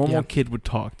 Like a normal kid would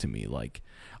talk to me like,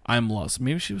 I'm lost.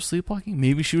 Maybe she was sleepwalking.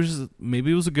 Maybe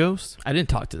it was a ghost. I didn't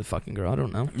talk to the fucking girl. I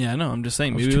don't know. Yeah, I know. I'm just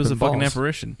saying. Maybe it was a fucking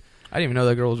apparition. I didn't even know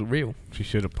that girl was real. She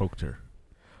should have poked her.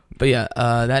 But yeah,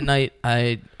 that night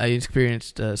I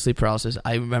experienced sleep paralysis.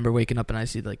 I remember waking up and I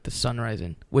see like the sun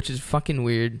rising, which is fucking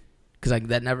weird because like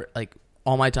that never like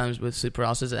all my times with sleep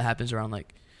paralysis it happens around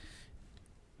like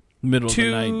middle of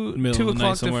the night, 2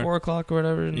 o'clock to 4 o'clock or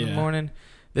whatever in the morning.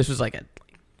 This was like at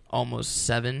almost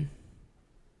 7.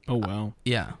 Oh wow.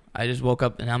 Yeah, I just woke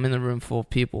up and I'm in the room full of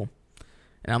people,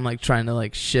 and I'm like trying to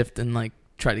like shift and like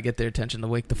try to get their attention to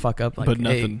wake the fuck up. Like, but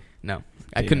nothing. Hey, no,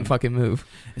 I couldn't fucking move.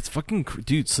 It's fucking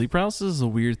dude. Sleep paralysis is a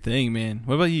weird thing, man.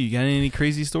 What about you? You got any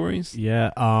crazy stories?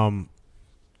 Yeah.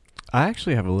 I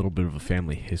actually have a little bit of a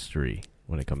family history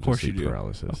when it comes to sleep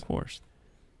paralysis. Of course.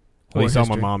 At least on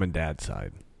my mom and dad's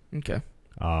side. Okay.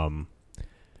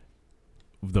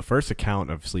 The first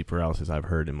account of sleep paralysis I've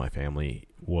heard in my family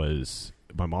was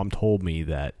my mom told me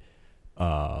that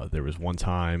there was one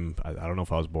time, I don't know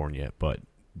if I was born yet, but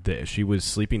she was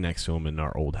sleeping next to him in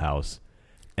our old house,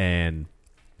 and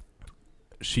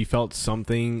she felt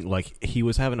something like he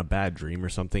was having a bad dream or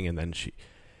something, and then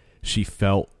she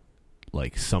felt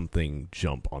like something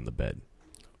jump on the bed.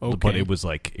 Okay. But it was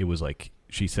like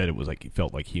she said it was like it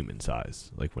felt like human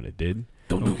size, like when it did.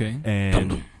 Okay.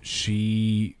 And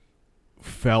she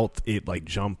felt it like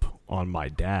jump on my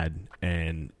dad,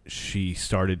 and she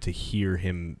started to hear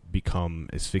him become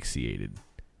asphyxiated.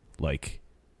 Like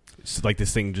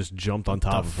this thing just jumped on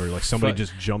top of her. Like somebody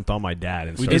just jumped on my dad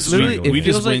and started strangling.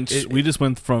 We just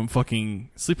went from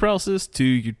fucking sleep paralysis to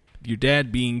your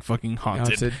dad being fucking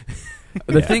haunted.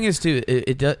 The thing is too,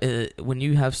 when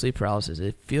you have sleep paralysis,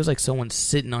 it feels like someone's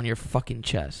sitting on your fucking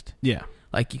chest. Yeah.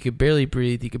 Like you could barely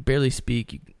breathe, you could barely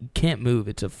speak, you can't move.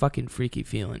 It's a fucking freaky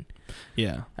feeling.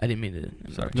 Yeah. I didn't mean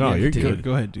to. Sorry. No, you're good.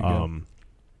 Go ahead, dude.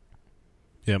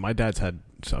 Yeah, my dad's had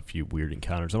a few weird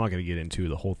encounters. I'm not going to get into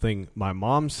the whole thing. My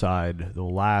mom's side, the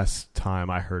last time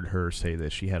I heard her say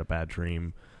that she had a bad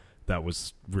dream that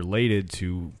was related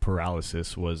to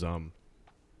paralysis was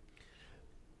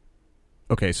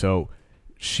okay, so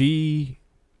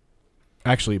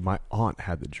my aunt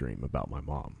had the dream about my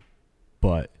mom,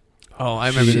 but I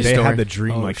remember this they story. had the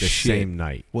dream the same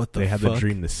night. What the They fuck? had the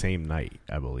dream the same night,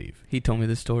 I believe. He told me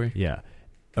this story. Yeah.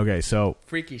 Okay, so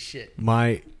freaky shit.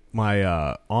 My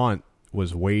aunt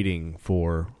was waiting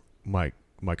for my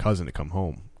cousin to come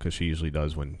home because she usually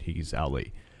does when he's out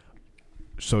late.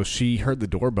 So she heard the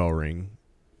doorbell ring,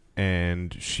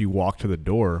 and she walked to the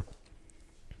door,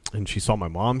 and she saw my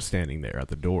mom standing there at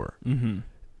the door. Mm-hmm.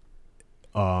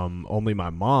 Only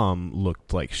my mom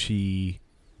looked like she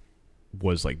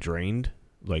was like drained,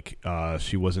 like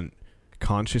she wasn't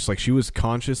conscious. Like she was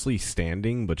consciously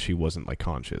standing, but she wasn't like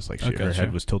conscious. Like her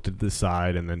head was tilted to the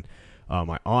side, and then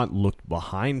my aunt looked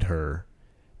behind her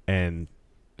and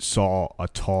saw a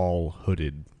tall,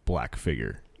 hooded black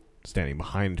figure standing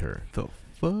behind her. The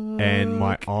fuck? And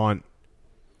my aunt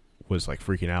was like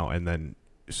freaking out, and then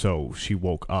so she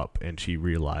woke up and she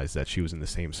realized that she was in the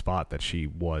same spot that she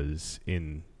was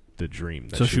in the dream.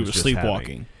 So she was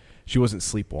sleepwalking. Having. She wasn't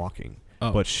sleepwalking,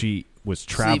 but she was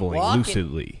traveling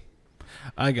lucidly.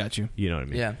 I got you. You know what I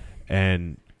mean? Yeah.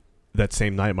 And that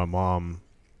same night, my mom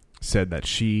said that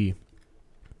she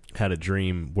had a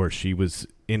dream where she was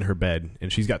in her bed,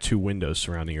 and she's got two windows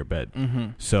surrounding her bed.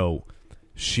 Mm-hmm. So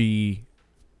she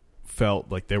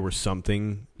felt like there was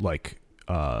something like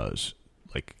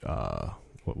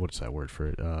what's that word for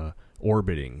it?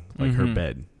 Orbiting like her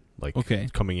bed, like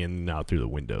coming in and out through the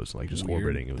windows, like just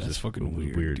orbiting. It was just fucking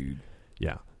weird, dude.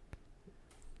 Yeah.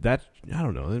 That I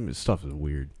don't know. This stuff is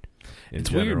weird. It's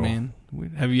general. Weird,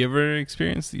 man. Have you ever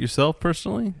experienced it yourself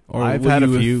personally, or I've had a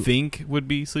few. Think would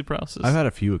be sleep paralysis? I've had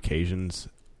a few occasions.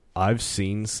 I've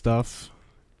seen stuff.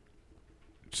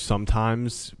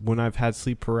 Sometimes when I've had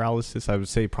sleep paralysis, I would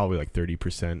say probably like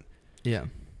 30%. Yeah.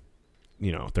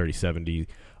 30-70.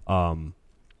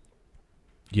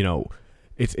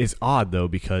 It's odd though,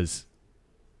 because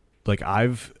like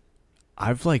I've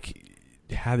like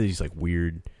had these like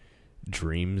weird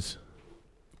dreams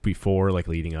before, like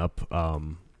leading up,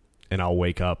 and I'll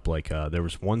wake up like there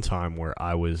was one time where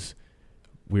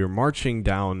we were marching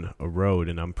down a road,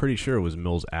 and I'm pretty sure it was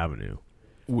Mills Avenue.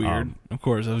 Weird. Of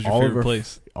course, that was your favorite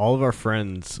place. All of our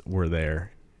friends were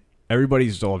there.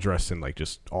 Everybody's all dressed in like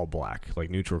just all black, like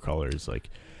neutral colors, like.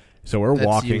 So we're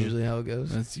walking. That's usually how it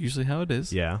goes. That's usually how it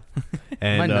is. Yeah.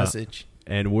 And, my message.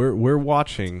 And we're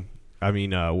watching. I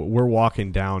mean, we're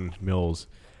walking down Mills,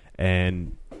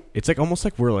 and it's like almost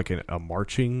like we're like a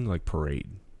marching like parade.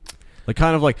 Like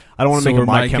kind of like, I don't want to make a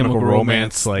My Chemical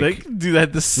Romance like they do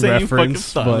that the same fucking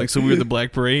stuff. Like, so we were the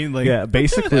Black Parade. Like, yeah,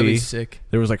 basically. That'd be sick.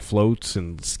 There was like floats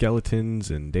and skeletons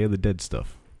and Day of the Dead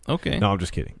stuff. Okay. No, I'm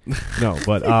just kidding. No,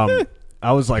 but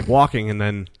I was like walking, and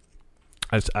then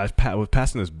I was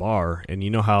passing this bar, and you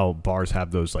know how bars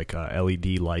have those like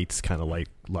LED lights kind of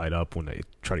light up when they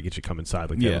try to get you to come inside,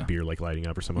 like they have a beer like lighting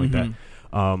up or something like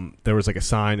that. There was like a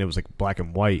sign. It was like black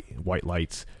and white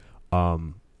lights,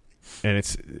 and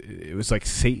it was like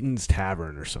Satan's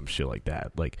Tavern or some shit like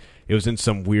that. Like it was in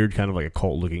some weird kind of like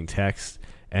occult looking text,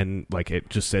 and like it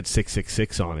just said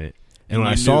 666 on it. And when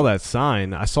I saw that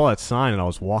sign, and I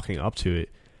was walking up to it,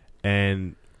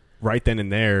 and right then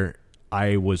and there,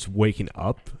 I was waking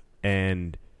up,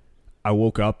 and I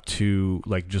woke up to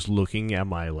like just looking at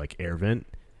my like air vent,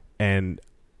 and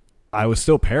I was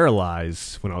still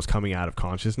paralyzed when I was coming out of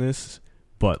consciousness,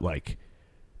 but like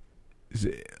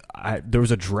there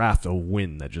was a draft of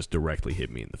wind that just directly hit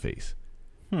me in the face.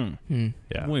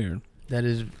 Yeah. Weird. That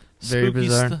is very spooky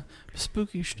bizarre.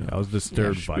 Spooky stuff. I was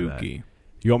disturbed by that.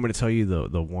 You want me to tell you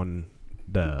the one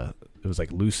it was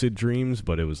like lucid dreams,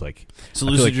 but it was like... So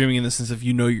lucid dreaming in the sense of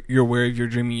you're aware of your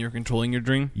dreaming, you're controlling your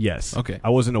dream? Yes. Okay. I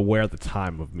wasn't aware at the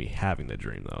time of me having the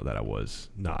dream, though, that I was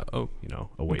not,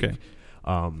 awake. Okay.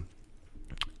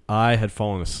 I had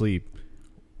fallen asleep,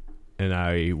 and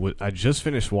I just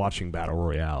finished watching Battle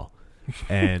Royale,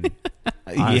 and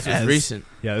This was recent.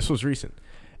 Yeah, this was recent.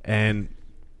 And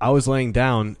I was laying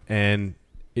down, and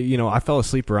I fell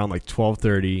asleep around like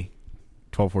 12:30,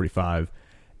 12:45,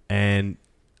 and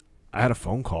I had a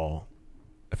phone call.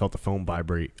 I felt the phone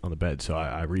vibrate on the bed, so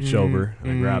I reached over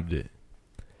and I grabbed it.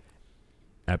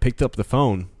 I picked up the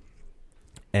phone,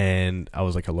 and I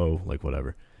was like, hello, like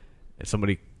whatever. And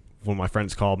one of my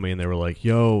friends called me, and they were like,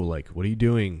 yo, like, what are you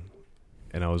doing?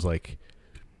 And I was like,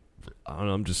 I don't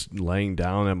know, I'm just laying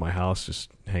down at my house,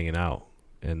 just hanging out.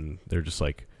 And they're just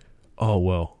like, oh,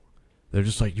 well. They're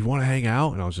just like, you want to hang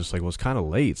out? And I was just like, well, it's kind of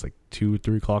late. It's like 2 or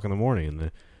 3 o'clock in the morning. And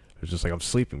they're just like, I'm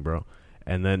sleeping, bro.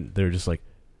 And then they're just like,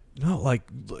 no, like,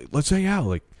 let's hang out.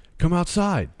 Like, come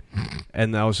outside.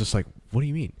 And I was just like, what do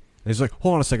you mean? And he's like,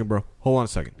 hold on a second, bro. Hold on a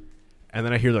second. And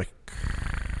then I hear like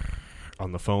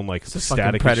on the phone, like it's a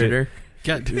static Predator.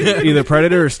 Either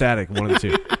Predator or static, one of the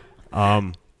two.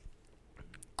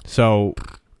 So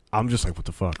I'm just like, what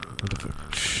the fuck? What the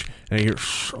fuck? And I hear,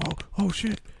 oh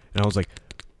shit. And I was like,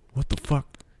 what the fuck?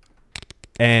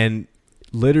 And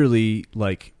literally,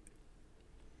 like,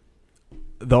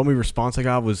 the only response I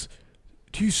got was,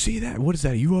 do you see that? What is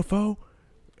that, a UFO?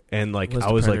 And like,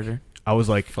 I was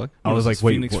like,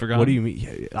 wait, what do you mean?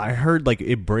 Yeah, I heard like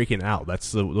it breaking out.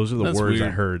 Those are the words weird. I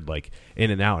heard like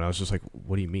in and out. And I was just like,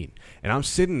 what do you mean? And I'm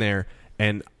sitting there,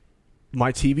 and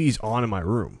my TV's on in my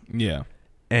room. Yeah.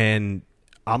 And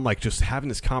I'm like just having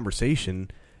this conversation,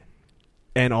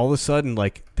 and all of a sudden,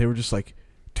 like, they were just like,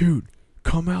 dude,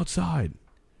 come outside.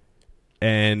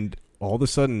 And all of a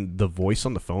sudden, the voice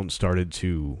on the phone started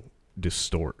to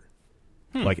distort,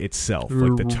 like itself,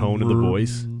 like the tone of the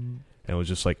voice. And it was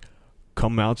just like,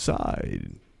 come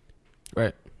outside.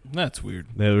 Right. That's weird.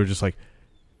 They were just like,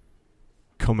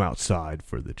 come outside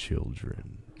for the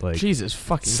children. Like, Jesus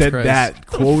fucking said Christ. That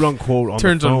quote unquote on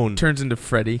the phone. Turns into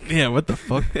Freddy. Yeah, what the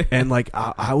fuck? And like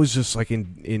I was just like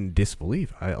in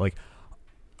disbelief. I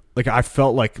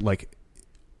felt like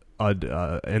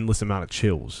a endless amount of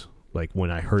chills like when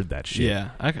I heard that shit.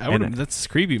 Yeah, that's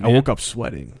creepy, man. I woke up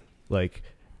sweating, like,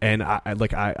 and I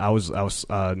was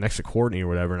next to Courtney or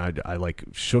whatever, and I like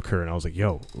shook her, and I was like,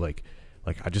 yo, like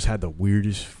I just had the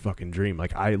weirdest fucking dream.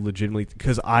 Like, I legitimately,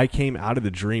 because I came out of the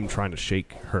dream trying to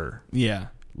shake her. Yeah.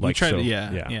 Like,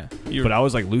 yeah. But I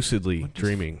was like lucidly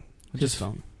dreaming. Just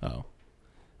phone. Oh,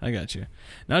 I got you.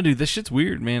 No, dude, this shit's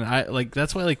weird, man. I like,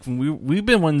 that's why, like, we've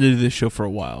been wanting to do this show for a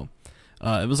while.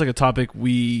 It was like a topic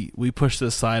we pushed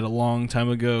aside a long time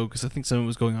ago because I think something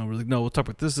was going on. We're like, no, we'll talk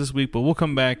about this week, but we'll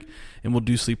come back and we'll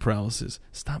do sleep paralysis.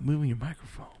 Stop moving your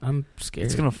microphone. I'm scared.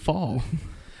 It's gonna fall.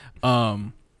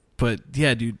 But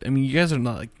yeah, dude. I mean, you guys are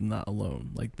not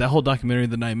alone. Like, that whole documentary,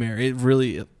 The Nightmare,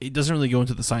 it doesn't really go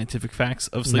into the scientific facts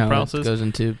of sleep paralysis. It goes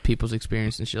into people's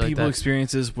experience and shit like that. People's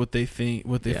experiences, what they think,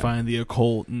 what they find, the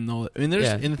occult, and all that. I mean,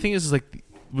 and the thing is like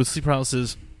with sleep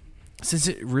paralysis, since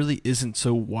it really isn't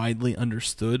so widely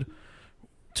understood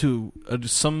to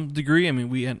some degree. I mean,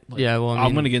 I'm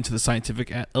going to get into the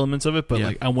scientific elements of it, but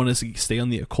like, I want to stay on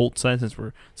the occult side since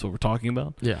that's what we're talking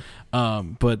about. Yeah.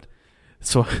 But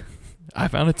so. I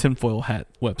found a tinfoil hat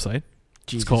website.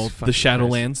 It's called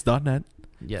theshadowlands.net.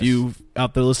 Yes. If you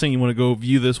out there listening, you want to go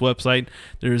view this website,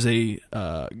 there's a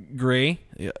gray,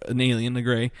 an alien, a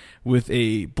gray, with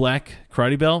a black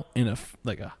karate belt and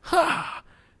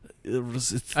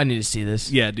I need to see this.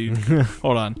 Yeah, dude.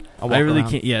 Hold on. I really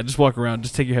can't. Yeah, just walk around.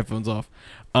 Just take your headphones off.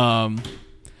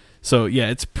 So, yeah,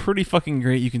 it's pretty fucking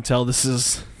great. You can tell this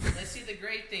is... Let's see the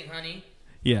great thing, honey.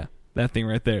 Yeah, that thing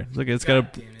right there. Look, it's got a...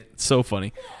 It's so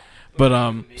funny.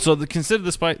 But so consider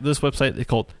this website, they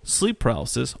call it sleep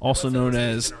paralysis, also known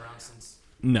as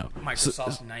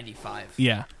Microsoft 95.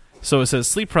 Yeah. So it says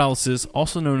sleep paralysis,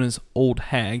 also known as old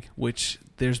hag, which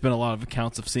there's been a lot of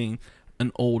accounts of seeing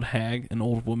an old hag, an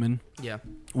old woman. Yeah.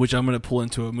 Which I'm going to pull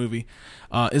into a movie,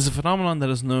 is a phenomenon that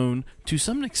is known to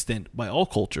some extent by all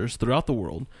cultures throughout the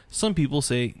world. Some people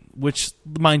say, which,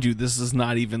 mind you, this is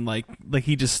not even like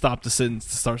he just stopped a sentence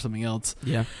to start something else.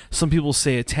 Yeah. Some people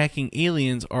say attacking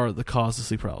aliens are the cause of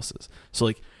sleep paralysis. So,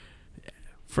 like,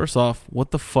 first off,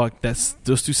 what the fuck? Those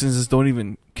two sentences don't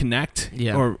even connect.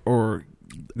 Yeah. Or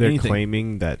they're anything.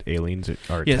 claiming that aliens are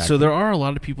attacking. Yeah, so there are a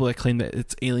lot of people that claim that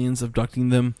it's aliens abducting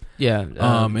them. Yeah.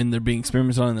 And they're being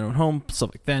experimented on in their own home,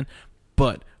 stuff like that.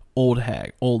 But old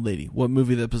hag, old lady. What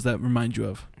movie does that remind you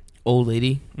of? Old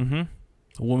lady? Mm-hmm.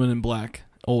 A woman in black.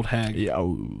 Old hag. Yeah.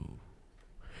 Oh.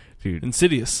 Dude.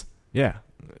 Insidious. Yeah.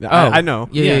 I know.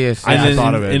 Yeah. I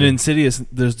thought of it. In Insidious,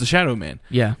 there's the Shadow Man.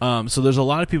 Yeah. So there's a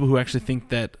lot of people who actually think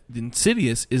that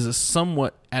Insidious is a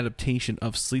somewhat adaptation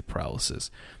of sleep paralysis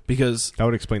because that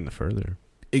would explain the further.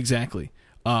 Exactly.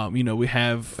 We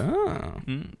have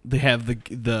they have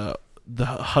the the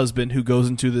husband who goes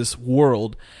into this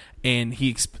world, and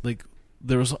he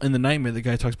there was in the nightmare, the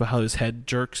guy talks about how his head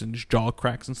jerks and his jaw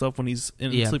cracks and stuff when he's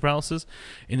in sleep paralysis,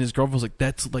 and his girlfriend was like,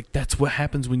 that's what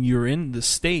happens when you're in this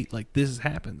state, like this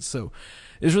happens. So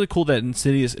it's really cool that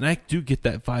Insidious, and I do get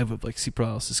that vibe of like sleep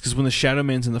paralysis, because when the Shadow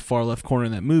Man's in the far left corner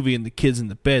in that movie and the kid's in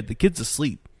the bed, the kid's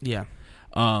asleep. Yeah.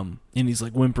 And he's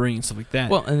like whimpering and stuff like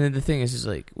that. Well, and then the thing is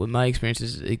like, with my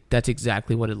experience that's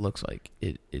exactly what it looks like.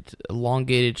 It's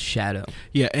elongated shadow.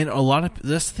 Yeah, and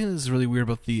that's the thing that's really weird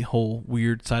about the whole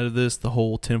weird side of this, the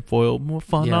whole tinfoil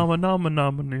phenomenon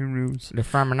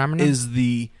is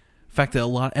the fact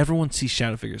that everyone sees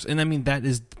shadow figures, and I mean that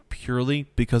is purely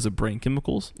because of brain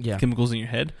chemicals, chemicals in your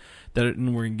head.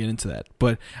 And we're gonna get into that,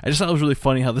 but I just thought it was really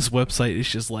funny how this website is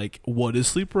just like, what is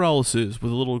sleep paralysis,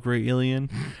 with a little gray alien.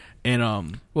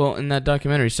 And well, in that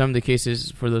documentary, some of the cases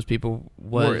for those people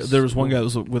there was one guy that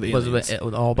was with aliens,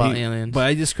 was all about aliens. But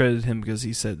I discredited him because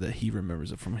he said that he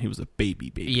remembers it from when he was a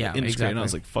baby. Yeah, exactly. And I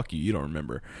was like, "Fuck you, you don't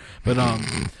remember." But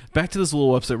back to this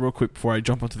little website real quick before I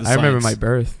jump onto the. I remember my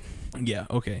birth. Yeah,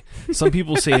 okay. Some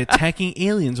people say attacking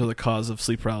aliens are the cause of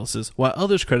sleep paralysis, while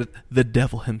others credit the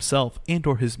devil himself and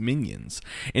or his minions.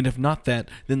 And if not that,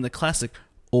 then the classic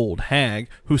old hag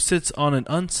who sits on an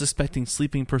unsuspecting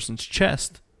sleeping person's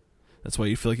chest. That's why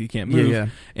you feel like you can't move. Yeah.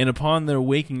 And upon their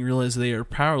waking, realize they are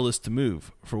powerless to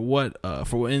move. For what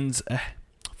ends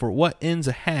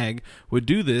a hag would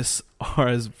do this are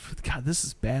as this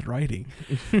is bad writing.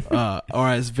 Are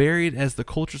as varied as the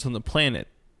cultures on the planet.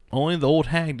 Only the old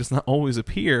hag does not always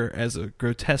appear as a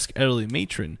grotesque elderly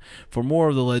matron. For more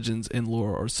of the legends and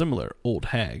lore are similar. Old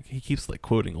hag. He keeps like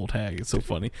quoting old hag. It's so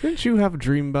funny. Didn't you have a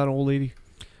dream about an old lady?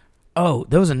 Oh,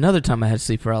 there was another time I had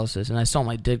sleep paralysis and I saw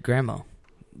my dead grandma.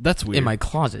 That's weird. In my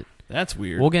closet. That's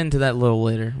weird. We'll get into that a little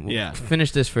later. Yeah.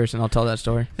 Finish this first and I'll tell that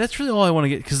story. That's really all I want to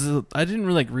get, because I didn't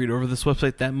really read over this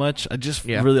website that much. I just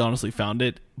really honestly found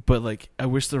it. But I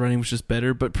wish the writing was just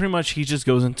better. But pretty much he just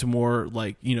goes into more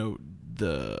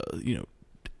the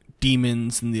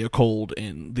demons and the occult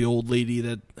and the old lady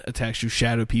that attacks you,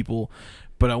 shadow people.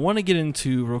 But I want to get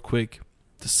into real quick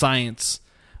the science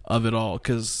of it all,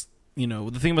 because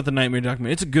the thing about the Nightmare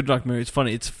documentary, it's a good documentary. It's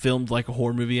funny. It's filmed like a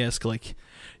horror movie-esque. Like,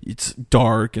 it's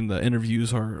dark and the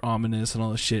interviews are ominous and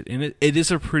all this shit. And it is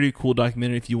a pretty cool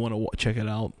documentary if you want to check it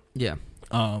out. Yeah.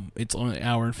 It's only an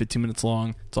hour and 15 minutes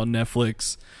long. It's on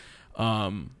Netflix.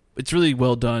 It's really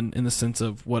well done in the sense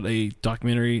of what a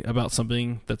documentary about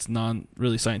something that's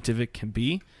non-really scientific can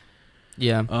be.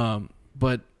 Yeah.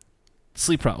 But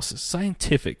sleep paralysis,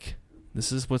 scientific.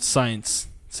 This is what science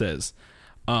says.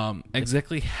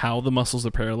 Exactly how the muscles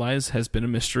are paralyzed has been a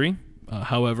mystery.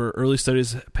 However, early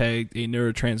studies pegged a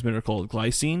neurotransmitter called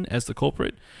glycine as the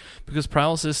culprit, because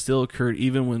paralysis still occurred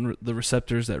even when the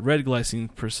receptors that read glycine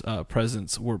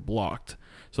presence were blocked.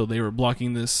 So they were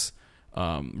blocking this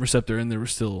receptor, and there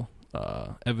was still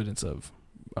evidence of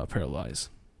paralyzed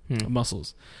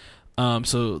muscles.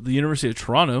 So the University of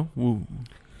Toronto,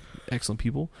 excellent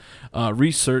people,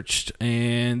 researched,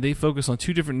 and they focused on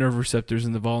two different nerve receptors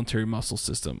in the voluntary muscle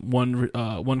system. One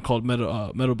called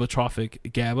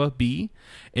metabotropic GABA B,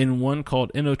 and one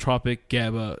called inotropic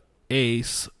GABA A /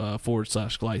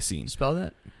 glycine. Spell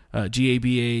that.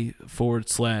 GABA /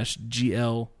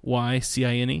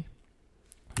 GLYCINE.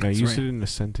 I used it in a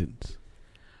sentence.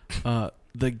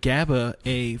 The GABA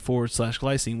A /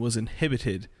 glycine was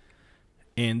inhibited,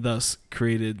 and thus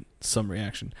created some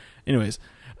reaction. Anyways.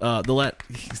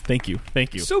 Thank you.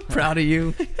 So proud of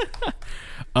you.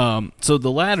 So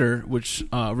the latter, which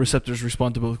receptors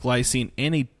respond to both glycine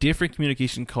and a different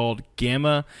communication called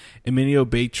gamma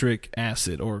aminobutyric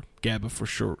acid, or GABA for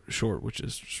short, which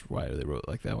is why they wrote it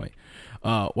like that way.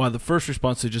 While the first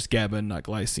responds to just GABA and not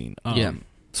glycine.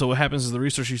 So what happens is the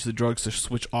researchers used the drugs to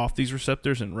switch off these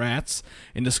receptors in rats,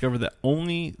 and discovered that the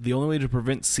only way to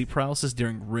prevent sleep paralysis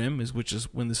during REM, which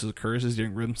is when this occurs, is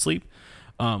during REM sleep.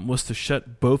 Was to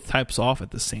shut both types off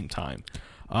at the same time.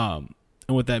 And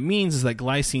what that means is that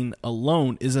glycine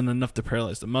alone isn't enough to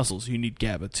paralyze the muscles. You need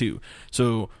GABA too.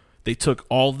 So they took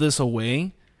all of this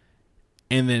away,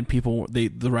 and then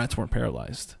the rats weren't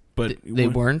paralyzed. But they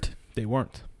weren't? They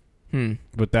weren't.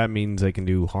 But that means they can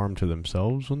do harm to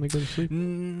themselves when they go to sleep? I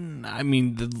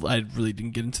mean, I really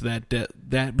didn't get into that.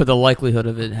 But the likelihood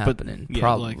of it happening,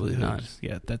 probably not.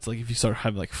 Yeah, that's like if you start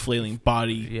having like flailing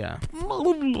body,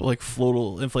 like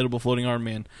inflatable floating arm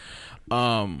man.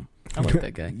 I like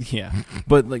that guy. Yeah,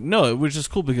 but no, it was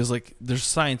just cool because like there's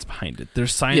science behind it.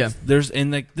 There's science. Yeah.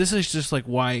 And like this is just like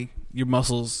why your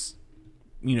muscles,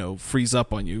 freeze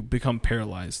up on you, become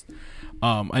paralyzed.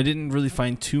 I didn't really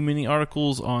find too many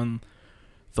articles on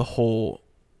the whole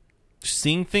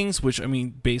seeing things, which I mean,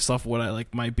 based off what I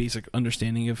like, my basic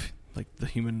understanding of like the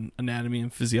human anatomy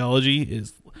and physiology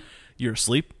is, you're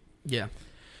asleep. Yeah.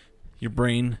 Your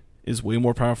brain is way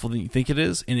more powerful than you think it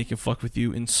is, and it can fuck with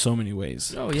you in so many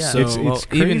ways. Oh yeah, so it's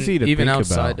crazy to even think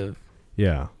outside about.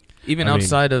 of even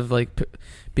outside of like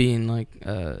being like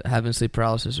having sleep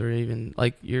paralysis, or even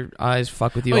like your eyes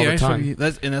fuck with you all the time.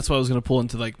 That's what I was going to pull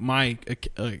into like my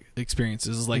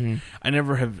experiences. Is like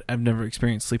I've never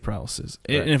experienced sleep paralysis,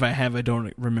 and if I have, I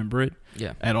don't remember it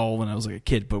at all when I was like a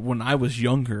kid. But when I was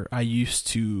younger, I used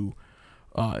to,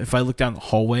 if I looked down the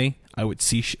hallway, I would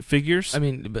see figures. I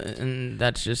mean, and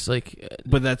that's just like,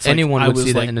 but that's anyone like, would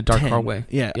see that like in a dark 10. hallway.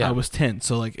 Yeah, I was 10,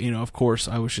 so like of course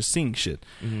I was just seeing shit.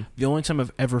 The only time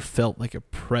I've ever felt like a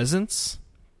presence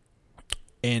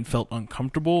and felt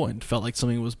uncomfortable and felt like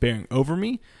something was bearing over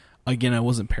me, again, I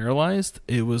wasn't paralyzed.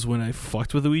 It was when I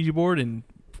fucked with the Ouija board and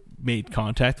made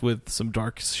contact with some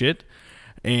dark shit,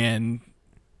 and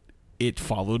it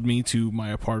followed me to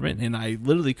my apartment, and I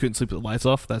literally couldn't sleep with the lights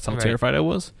off. That's how terrified I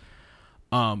was.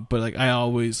 But like I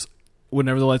always,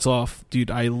 whenever the lights off,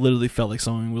 dude, I literally felt like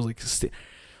someone was like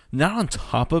not on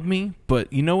top of me, but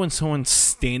when someone's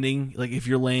standing, like if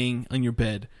you're laying on your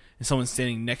bed and someone's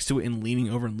standing next to it and leaning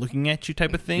over and looking at you,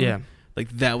 type of thing. Yeah, like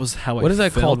that was how I felt. What is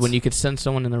that called when you could sense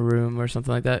someone in the room or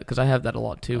something like that? Because I have that a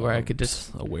lot too, where I could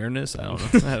just awareness. I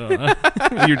don't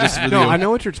know. You're just no. I know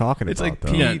what you're talking it's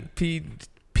about. It's like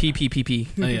PPPP.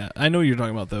 Yeah, I know what you're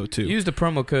talking about though too. Use the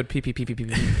promo code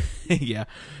PPPPP. Yeah,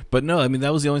 but no, I mean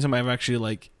that was the only time I've actually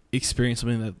like experienced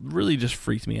something that really just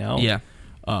freaked me out. Yeah,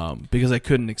 because I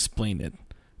couldn't explain it,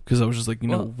 because I was just like,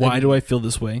 why do I feel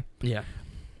this way? Yeah,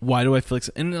 why do I feel like?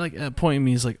 And like at a point in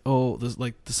me is like, oh, this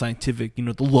like the scientific,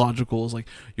 the logical is like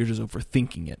you're just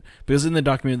overthinking it. Because in the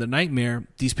documentary The Nightmare,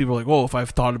 these people are like, oh, if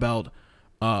I've thought about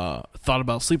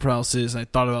sleep paralysis, and I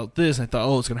thought about this, and I thought,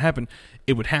 oh, it's going to happen,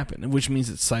 it would happen, which means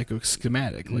it's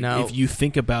psychoschematic. Like if you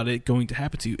think about it going to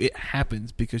happen to you, it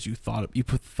happens because you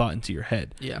put thought into your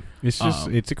head. Yeah, it's just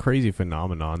it's a crazy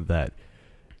phenomenon that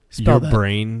your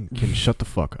brain can shut the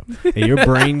fuck up, and your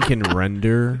brain can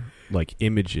render like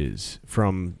images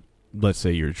from, let's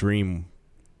say, your dream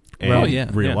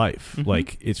and real life. Mm-hmm.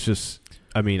 Like it's just,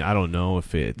 I mean, I don't know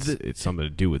if it's something to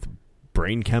do with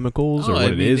brain chemicals or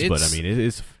what it is, but I mean it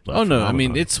is. Oh no, I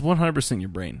mean it's 100% your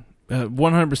brain,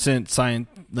 100% science.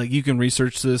 Like you can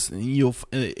research this, and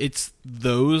it's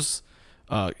those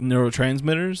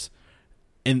neurotransmitters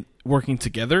and working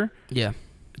together,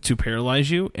 to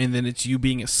paralyze you, and then it's you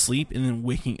being asleep and then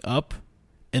waking up,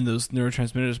 and those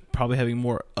neurotransmitters probably having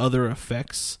more other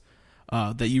effects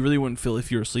that you really wouldn't feel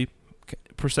if you're asleep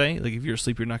per se. Like if you're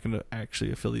asleep, you're not going to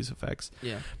actually feel these effects.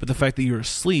 Yeah. But the fact that you're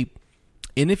asleep,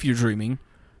 and if you're dreaming,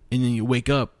 and then you wake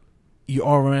up, you're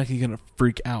automatically going to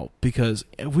freak out, because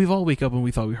we've all wake up and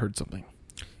we thought we heard something.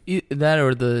 That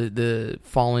or the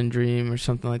fallen dream or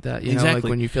something like that. You know, like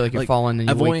when you feel like you're falling and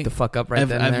you wake the fuck up right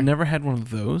then. I've never had one of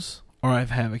those, or I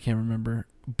can't remember.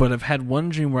 But I've had one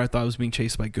dream where I thought I was being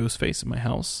chased by Ghostface in my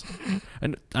house.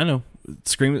 And I know,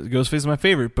 Scream, Ghostface is my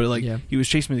favorite, but like he was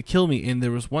chasing me to kill me. And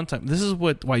there was one time. This is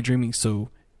why dreaming's so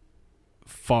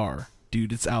far,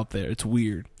 dude. It's out there. It's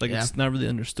weird. Like it's not really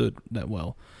understood that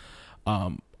well.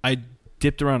 I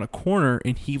dipped around a corner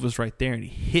and he was right there, and he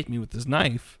hit me with his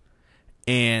knife,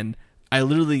 and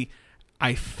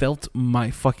I felt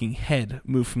my fucking head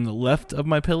move from the left of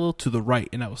my pillow to the right,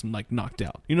 and I was like knocked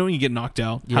out. You know when you get knocked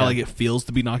out, how like it feels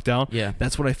to be knocked out? Yeah,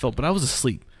 that's what I felt. But I was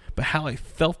asleep. But how I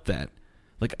felt that,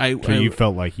 like you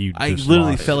felt like you. I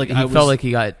literally felt like felt like he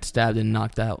got stabbed and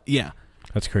knocked out. Yeah,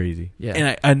 that's crazy. Yeah,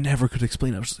 and I never could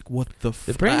explain it. I was just like, what the?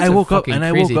 I woke up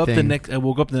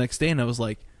the next day, and I was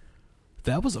like,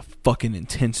 that was a fucking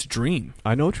intense dream.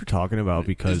 I know what you're talking about,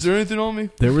 because is there anything on me?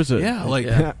 There was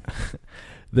a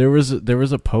There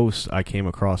was a post I came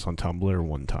across on Tumblr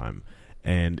one time,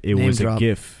 and it was a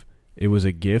GIF. It was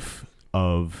a GIF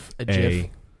of a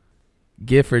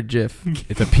GIF or GIF.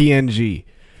 It's a PNG.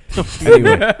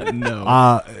 Anyway, no.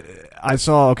 I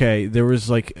saw. Okay, there was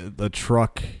like a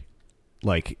truck,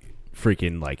 like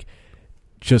freaking like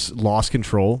just lost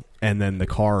control, and then the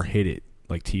car hit it,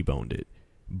 like T-boned it.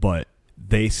 But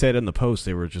they said in the post,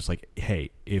 they were just like,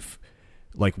 "Hey, if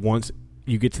like once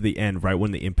you get to the end, right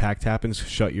when the impact happens,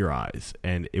 shut your eyes."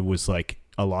 And it was like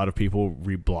a lot of people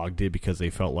reblogged it because they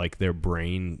felt like their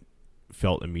brain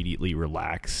felt immediately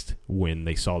relaxed when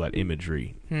they saw that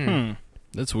imagery.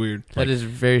 That's weird. That is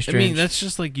very strange. I mean, that's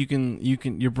just like you can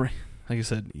your brain. Like I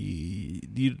said,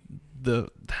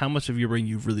 how much of your brain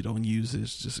you really don't use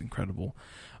is just incredible.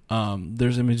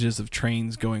 There's images of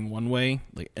trains going one way,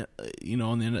 like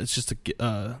on the end, it's just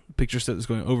a picture set that's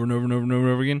going over and over and over and over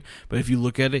and over again. But if you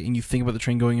look at it and you think about the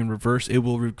train going in reverse, it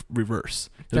will reverse.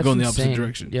 It'll go in the opposite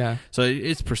direction. Yeah. So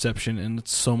it's perception, and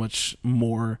it's so much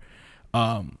more.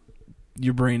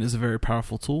 Your brain is a very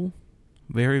powerful tool,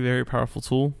 very, very powerful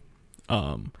tool.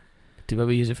 Dude, but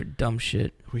we use it for dumb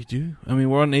shit. We do. I mean,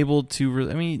 we're unable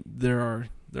to. There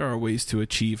are ways to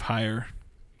achieve higher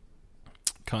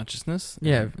consciousness.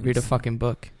 Yeah, read a fucking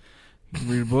book.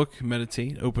 Read a book,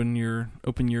 meditate, open your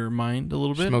mind a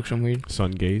little bit. Smoke some weed.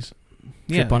 Sun gaze.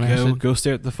 Yeah, go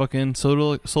stare at the fucking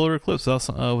solar eclipse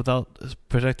without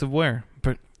protective wear.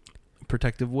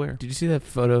 Protective wear. Did you see that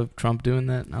photo of Trump doing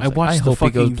that? I watched the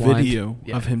fucking video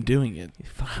of him doing it.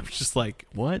 I was just like,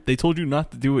 what? They told you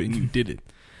not to do it and you did it.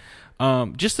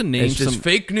 Just to name it's just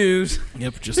fake news.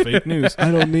 Yep, just fake news. I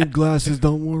don't need glasses.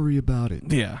 Don't worry about it.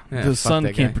 Yeah, the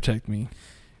sun can't protect me.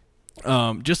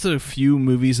 Just a few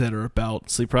movies that are about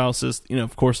sleep paralysis.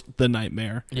 Of course, The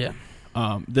Nightmare. Yeah.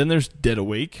 Then there's Dead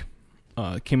Awake.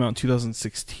 Came out in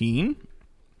 2016.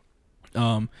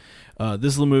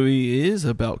 This little movie is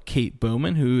about Kate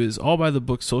Bowman, who is all by the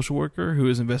book social worker who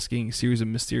is investigating a series of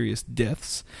mysterious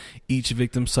deaths. Each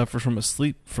victim suffers from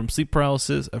sleep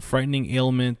paralysis, a frightening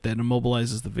ailment that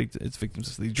immobilizes its victims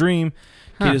as they dream.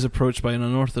 Kate is approached by an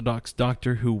unorthodox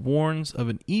doctor who warns of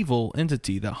an evil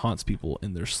entity that haunts people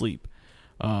in their sleep.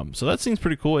 So that seems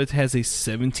pretty cool. It has a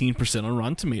 17% on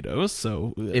Rotten Tomatoes,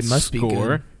 so it must be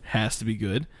good. Has to be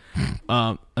good.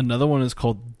 Another one is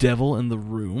called Devil in the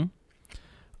Room.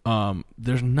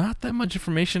 There's not that much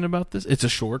information about this. It's a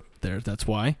short. That's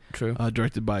why. True.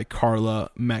 Directed by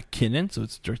Carla McKinnon, so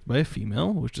it's directed by a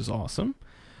female, which is awesome.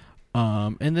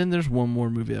 And then there's one more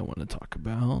movie I want to talk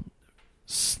about.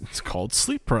 It's called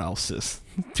Sleep Paralysis,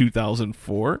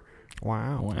 2004.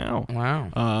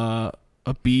 Wow.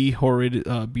 A B-rated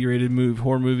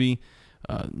horror movie.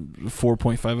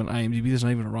 4.5 on IMDb. There's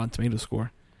not even a Rotten Tomatoes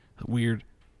score. Weird.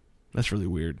 That's really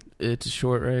weird. It's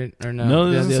short, right? Or no?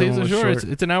 No, it doesn't say it's a short.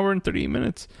 It's an hour and 38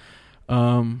 minutes.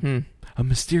 A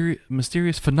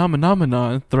mysterious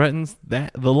phenomenon threatens the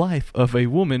life of a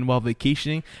woman while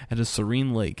vacationing at a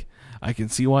serene lake. I can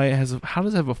see why it has. How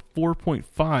does it have a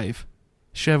 4.5? It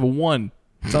should have a 1.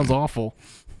 Sounds awful.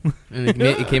 And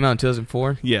it came out in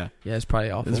 2004? Yeah. Yeah, it's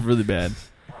probably awful. It's really bad.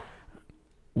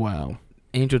 Wow.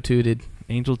 Angel tooted.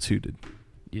 You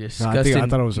disgusting. I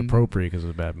thought it was appropriate because it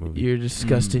was a bad movie. You're a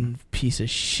disgusting piece of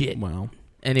shit. Wow.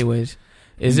 Anyways,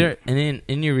 is there in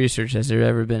your research, has there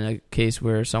ever been a case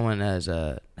where someone has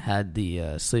had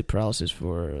the sleep paralysis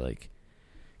for like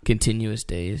continuous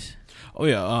days? Oh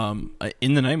yeah.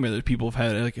 In The Nightmare, that people have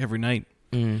had it like every night.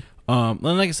 And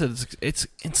like I said, it's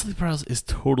sleep paralysis is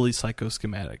totally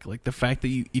psychoschematic. Like the fact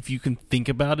that if you can think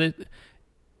about it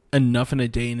enough in a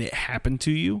day and it happened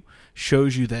to you,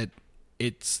 shows you that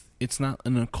it's not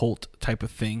an occult type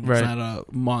of thing. Right. It's not a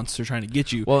monster trying to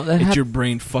get you. Well, it's your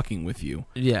brain fucking with you.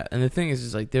 Yeah, and the thing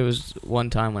is like there was one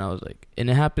time when I was like, and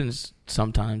it happens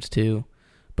sometimes too,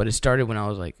 but it started when I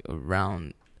was like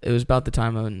around. It was about the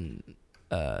time when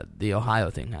the Ohio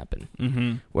thing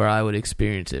happened, where I would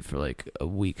experience it for like a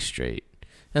week straight,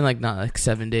 and like not like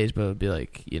 7 days, but it would be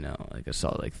like like a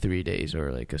solid like 3 days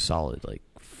or like a solid like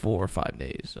 4 or 5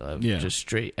 days of just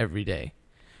straight every day.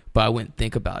 But I wouldn't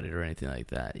think about it or anything like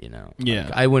that, Yeah.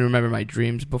 Like, I wouldn't remember my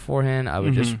dreams beforehand. I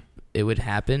would it would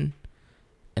happen,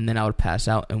 and then I would pass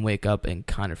out and wake up and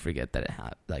kind of forget that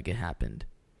it happened.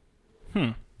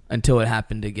 Until it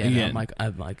happened again.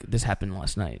 I'm like, this happened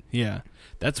last night. Yeah,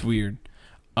 that's weird.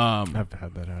 I've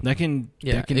had that happen. That can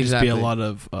just be a lot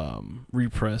of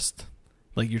repressed.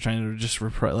 Like you're trying to just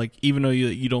repress. Like even though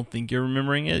you don't think you're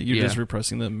remembering it, you're just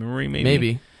repressing the memory.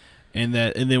 Maybe. And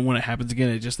then when it happens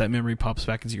again, that memory pops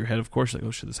back into your head. Of course, like,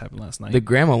 oh shit, this happened last night. The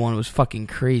grandma one was fucking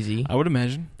crazy. I would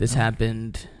imagine this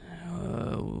happened,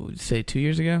 say 2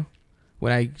 years ago,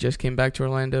 when I just came back to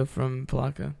Orlando from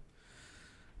Palaca.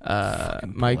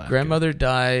 My grandmother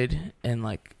died, and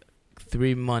like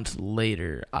 3 months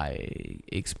later, I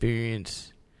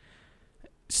experienced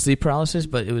sleep paralysis,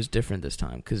 but it was different this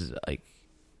time because like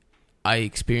I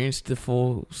experienced the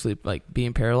full sleep, like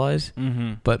being paralyzed,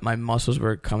 but my muscles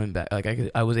were coming back.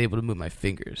 Like I was able to move my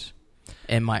fingers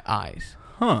and my eyes,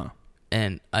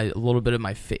 and a little bit of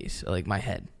my face, like my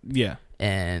head. Yeah.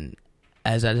 And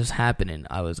as that was happening,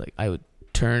 I was like, I would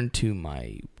turn to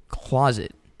my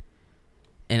closet,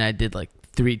 and I did like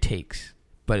 3 takes,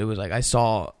 but it was like I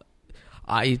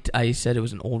said it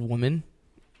was an old woman,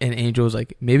 and Angel was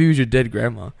like, maybe it was your dead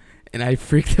grandma. and I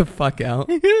freaked the fuck out.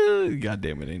 God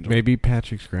damn it, Angel. Maybe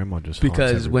Patrick's grandma just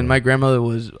because when my grandmother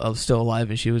was still alive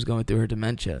and she was going through her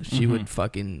dementia, she would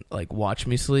fucking like watch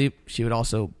me sleep. She would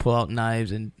also pull out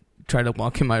knives and try to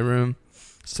walk in my room,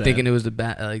 thinking it was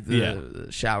the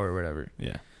shower or whatever.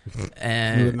 Yeah.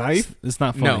 And with a knife? It's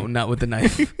not funny. No, not with the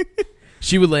knife.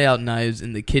 She would lay out knives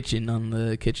in the kitchen on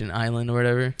the kitchen island or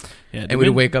whatever. Yeah, and we'd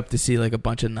wake up to see like a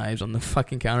bunch of knives on the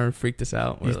fucking counter and freaked us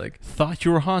out. We're like, thought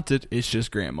you were haunted. It's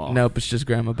just grandma. Nope, it's just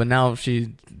grandma. But now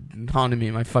she haunted me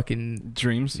in my fucking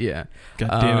dreams. Yeah. God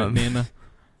damn it, Nana.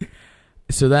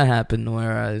 So that happened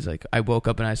where I was like, I woke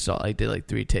up and I did like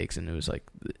 3 takes and it was like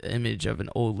the image of an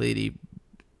old lady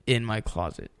in my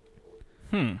closet.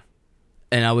 And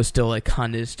I was still like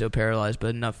kind of still paralyzed,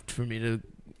 but enough for me to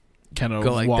kind of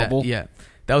go like wobble. That. Yeah,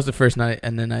 that was the first night,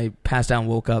 and then I passed out and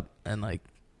woke up, and like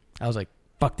I was like,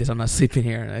 "Fuck this! I'm not sleeping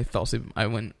here." And I fell asleep. I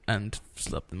went and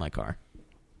slept in my car.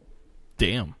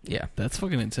 Damn. Yeah, that's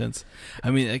fucking intense.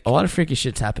 I mean, a lot of freaky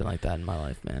shit's happened like that in my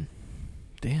life, man.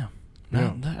 Damn.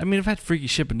 No, I mean, I've had freaky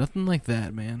shit, but nothing like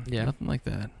that, man. Yeah, nothing like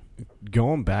that.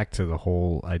 Going back to the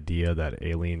whole idea that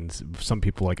aliens, some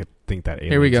people like to think that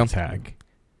aliens Here we go. attack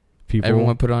people.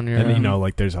 Everyone put on your... And, you know,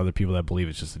 like, there's other people that believe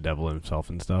it's just the devil himself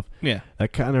and stuff. Yeah.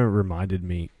 That kind of reminded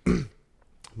me...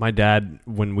 my dad,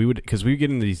 when we would... Because we would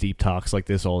get into these deep talks like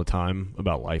this all the time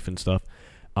about life and stuff.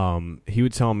 He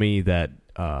would tell me that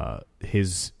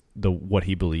what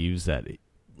he believes that...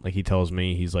 Like, he tells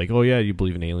me, he's like, oh, yeah, you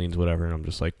believe in aliens, whatever. And I'm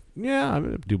just like, yeah,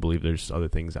 I do believe there's other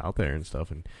things out there and stuff.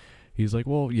 And he's like,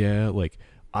 well, yeah, like,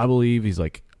 I believe... He's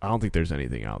like, I don't think there's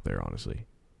anything out there, honestly.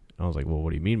 And I was like, well, what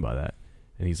do you mean by that?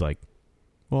 And he's like,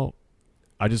 well,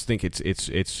 I just think it's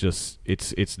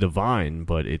divine,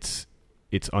 but it's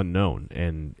unknown.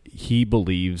 And he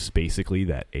believes basically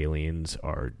that aliens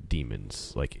are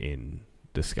demons, like in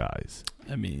disguise.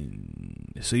 I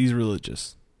mean, so he's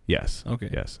religious. Yes.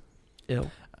 Okay. Yes. Ew.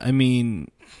 I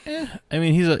mean,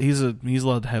 he's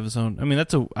allowed to have his own. I mean,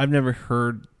 I've never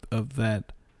heard of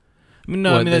that. I mean,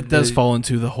 no, that does fall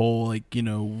into the whole, like, you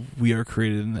know, we are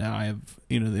created in the eye of,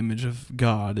 you know, the image of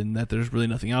God, and that there's really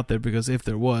nothing out there, because if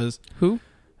there was... Who?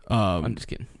 I'm just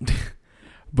kidding.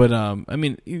 But, I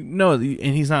mean, no, and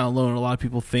he's not alone. A lot of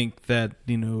people think that,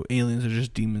 you know, aliens are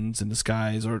just demons in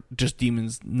disguise, or just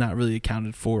demons not really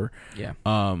accounted for. Yeah.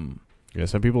 Yeah,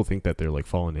 some people think that they're, like,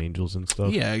 fallen angels and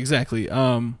stuff. Yeah, exactly.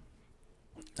 I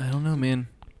don't know, man.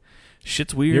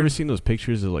 Shit's weird. You ever seen those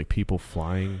pictures of, like, people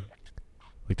flying...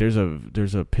 Like there's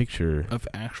a picture of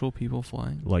actual people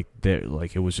flying. Like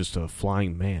it was just a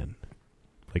flying man.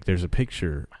 Like there's a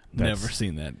picture. Never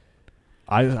seen that.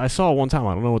 I saw it one time.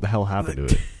 I don't know what the hell happened to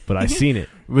it, but I seen it.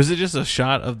 Was it just a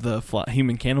shot of the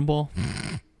human cannonball?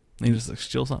 He just like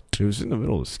steal something. It was in the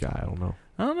middle of the sky. I don't know.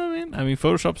 I don't know, man. I mean,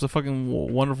 Photoshop's a fucking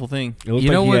wonderful thing. It looked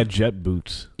like he had jet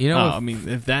boots. You know, I mean,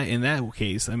 in that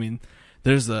case, I mean.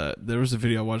 There was a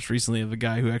video I watched recently of a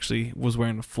guy who actually was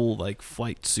wearing a full like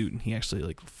flight suit, and he actually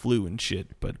like flew and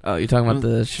shit. But you're talking about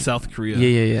the South Korea?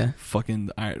 Yeah.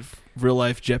 Fucking real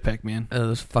life jetpack, man.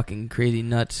 Those fucking crazy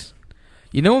nuts.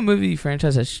 You know what movie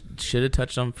franchise that should have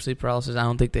touched on sleep paralysis? I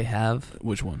don't think they have.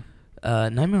 Which one?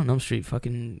 Nightmare on Elm Street.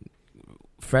 Fucking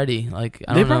Freddy. Like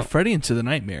they brought Freddy into the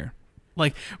nightmare.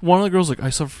 Like one of the girls like, I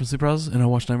suffer from sleep paralysis and I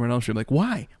watched Nightmare on Elm Street. I'm like,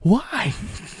 why?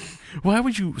 Why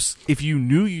would you, if you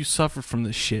knew you suffered from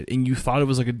this shit and you thought it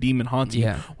was like a demon haunting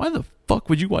you, why the fuck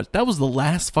would you watch? That was the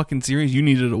last fucking series you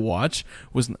needed to watch.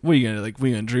 What are you gonna, like,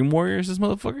 we gonna Dream Warriors this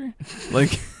motherfucker?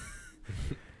 Like,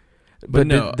 but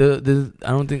no. I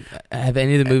don't think, have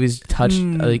any of the movies touched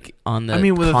like on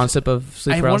the concept of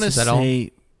sleep paralysis at all?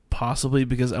 Possibly,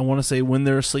 because I want to say when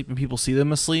they're asleep and people see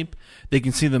them asleep, they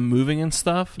can see them moving and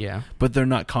stuff. Yeah. But they're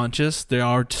not conscious. They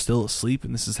are still asleep,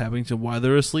 and this is happening to why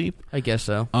they're asleep. I guess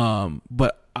so.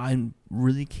 But I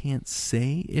really can't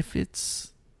say if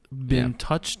it's been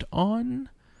touched on.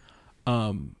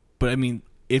 But I mean,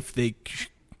 if they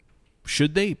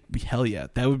should they? Hell yeah,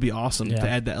 that would be awesome to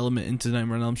add the element into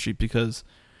Nightmare on Elm Street, because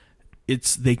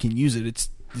they can use it. It's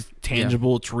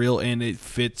tangible, it's real, and it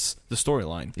fits the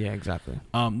storyline. Yeah, exactly.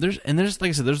 There's like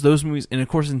I said, there's those movies, and of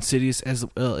course Insidious as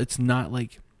well. It's not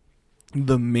like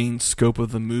the main scope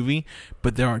of the movie,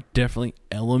 but there are definitely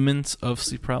elements of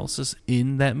sleep paralysis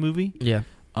in that movie. Yeah.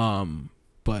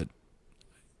 But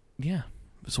yeah,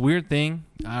 it's a weird thing.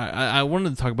 I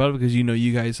wanted to talk about it because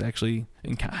you guys actually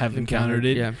have encountered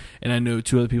it, and I know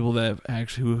 2 other people that have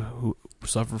actually who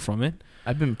suffer from it.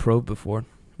 I've been probed before.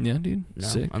 Yeah, dude. No,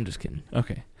 sick. I'm just kidding.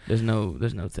 Okay. There's no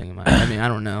thing in my... I mean, I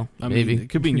don't know. Maybe. It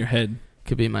could be in your head.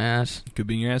 Could be in my ass. Could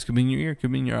be in your ass. Could be in your ear.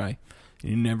 Could be in your eye.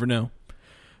 You never know.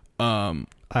 I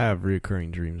have reoccurring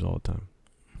dreams all the time.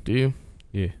 Do you?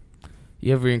 Yeah.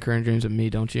 You have recurring dreams of me,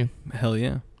 don't you? Hell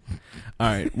yeah. All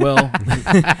right. Well,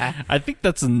 I think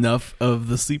that's enough of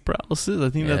the sleep paralysis. I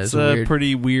think that's a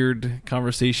pretty weird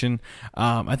conversation.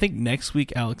 I think next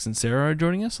week Alex and Sarah are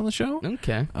joining us on the show.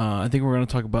 Okay. I think we're going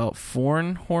to talk about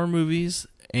foreign horror movies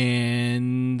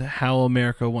and how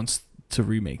America wants to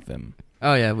remake them.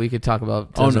 Oh, yeah. We could talk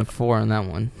about 2004 on that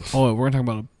one. Oh, we're going to talk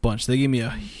about a bunch. They gave me a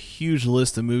huge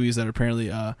list of movies that are apparently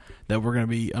that we're going to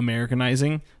be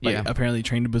Americanizing. Like, apparently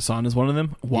Train to Busan is one of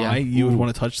them. Why you would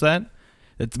want to touch that?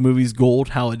 That the movie's gold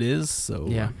how it is. So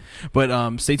yeah.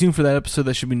 But stay tuned for that episode.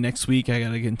 That should be next week. I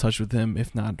gotta get in touch with him.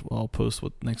 If not, I'll post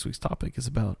what next week's topic is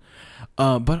about.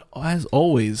 But as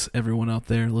always, everyone out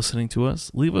there listening to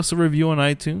us, leave us a review on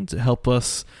iTunes to help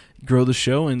us grow the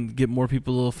show and get more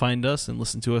people to find us and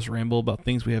listen to us ramble about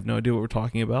things we have no idea what we're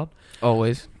talking about.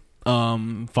 Always.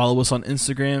 Follow us on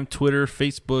Instagram, Twitter,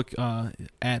 Facebook,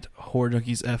 at Horror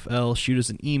Junkies FL. Shoot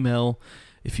us an email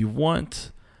if you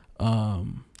want.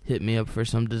 Hit me up for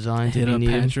some designs. Hit up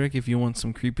Patrick if you want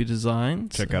some creepy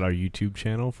designs. Check out our YouTube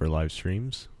channel for live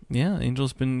streams. Yeah,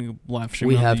 Angel's been live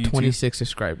streaming. We have 26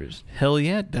 subscribers. Hell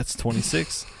yeah, that's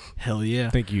 26. Hell yeah.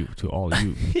 Thank you to all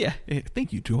you. Yeah,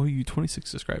 thank you to all you 26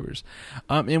 subscribers.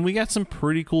 And we got some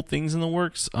pretty cool things in the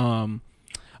works. I'm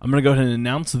going to go ahead and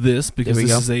announce this because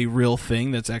this is a real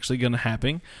thing that's actually going to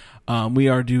happen. We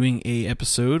are doing a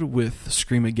episode with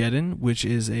Screamageddon, which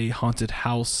is a haunted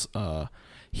house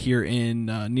here in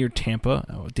near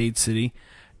Tampa, Dade City,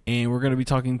 and we're going to be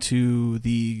talking to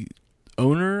the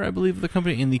owner, I believe, of the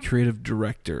company and the creative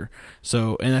director.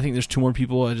 So, and I think there's 2 more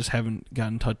people. I just haven't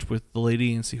gotten in touch with the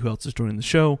lady and see who else is joining the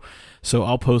show. So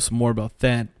I'll post more about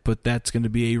that, but that's going to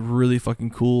be a really fucking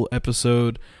cool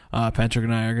episode. Patrick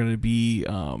and I are going to be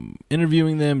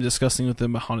interviewing them, discussing with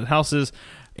them about haunted houses.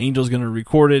 Angel's going to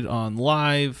record it on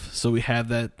live, so we have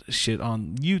that shit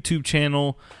on YouTube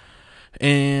channel.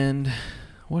 And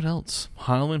what else?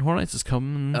 Halloween Horror Nights is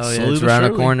coming. Oh, yeah, it's around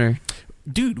the corner.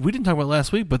 Dude, we didn't talk about it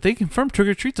last week, but they confirmed Trick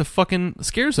or Treat's a fucking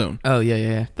scare zone. Oh,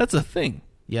 yeah. That's a thing.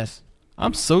 Yes.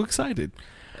 I'm so excited.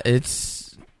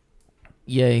 It's...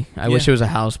 Yay. I wish it was a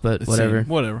house, but whatever.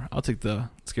 Whatever. I'll take the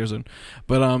scare zone.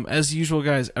 But as usual,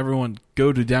 guys, everyone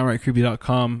go to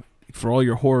downrightcreepy.com for all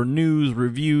your horror news,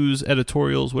 reviews,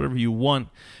 editorials, whatever you want.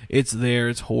 It's there.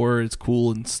 It's horror. It's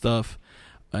cool and stuff.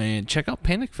 And check out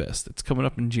Panic Fest. It's coming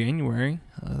up in January.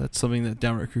 That's something that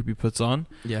Downright Creepy puts on.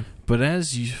 Yeah. But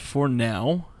for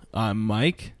now, I'm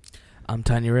Mike. I'm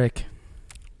Tiny Rick.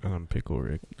 And I'm Pickle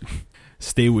Rick.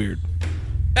 Stay weird.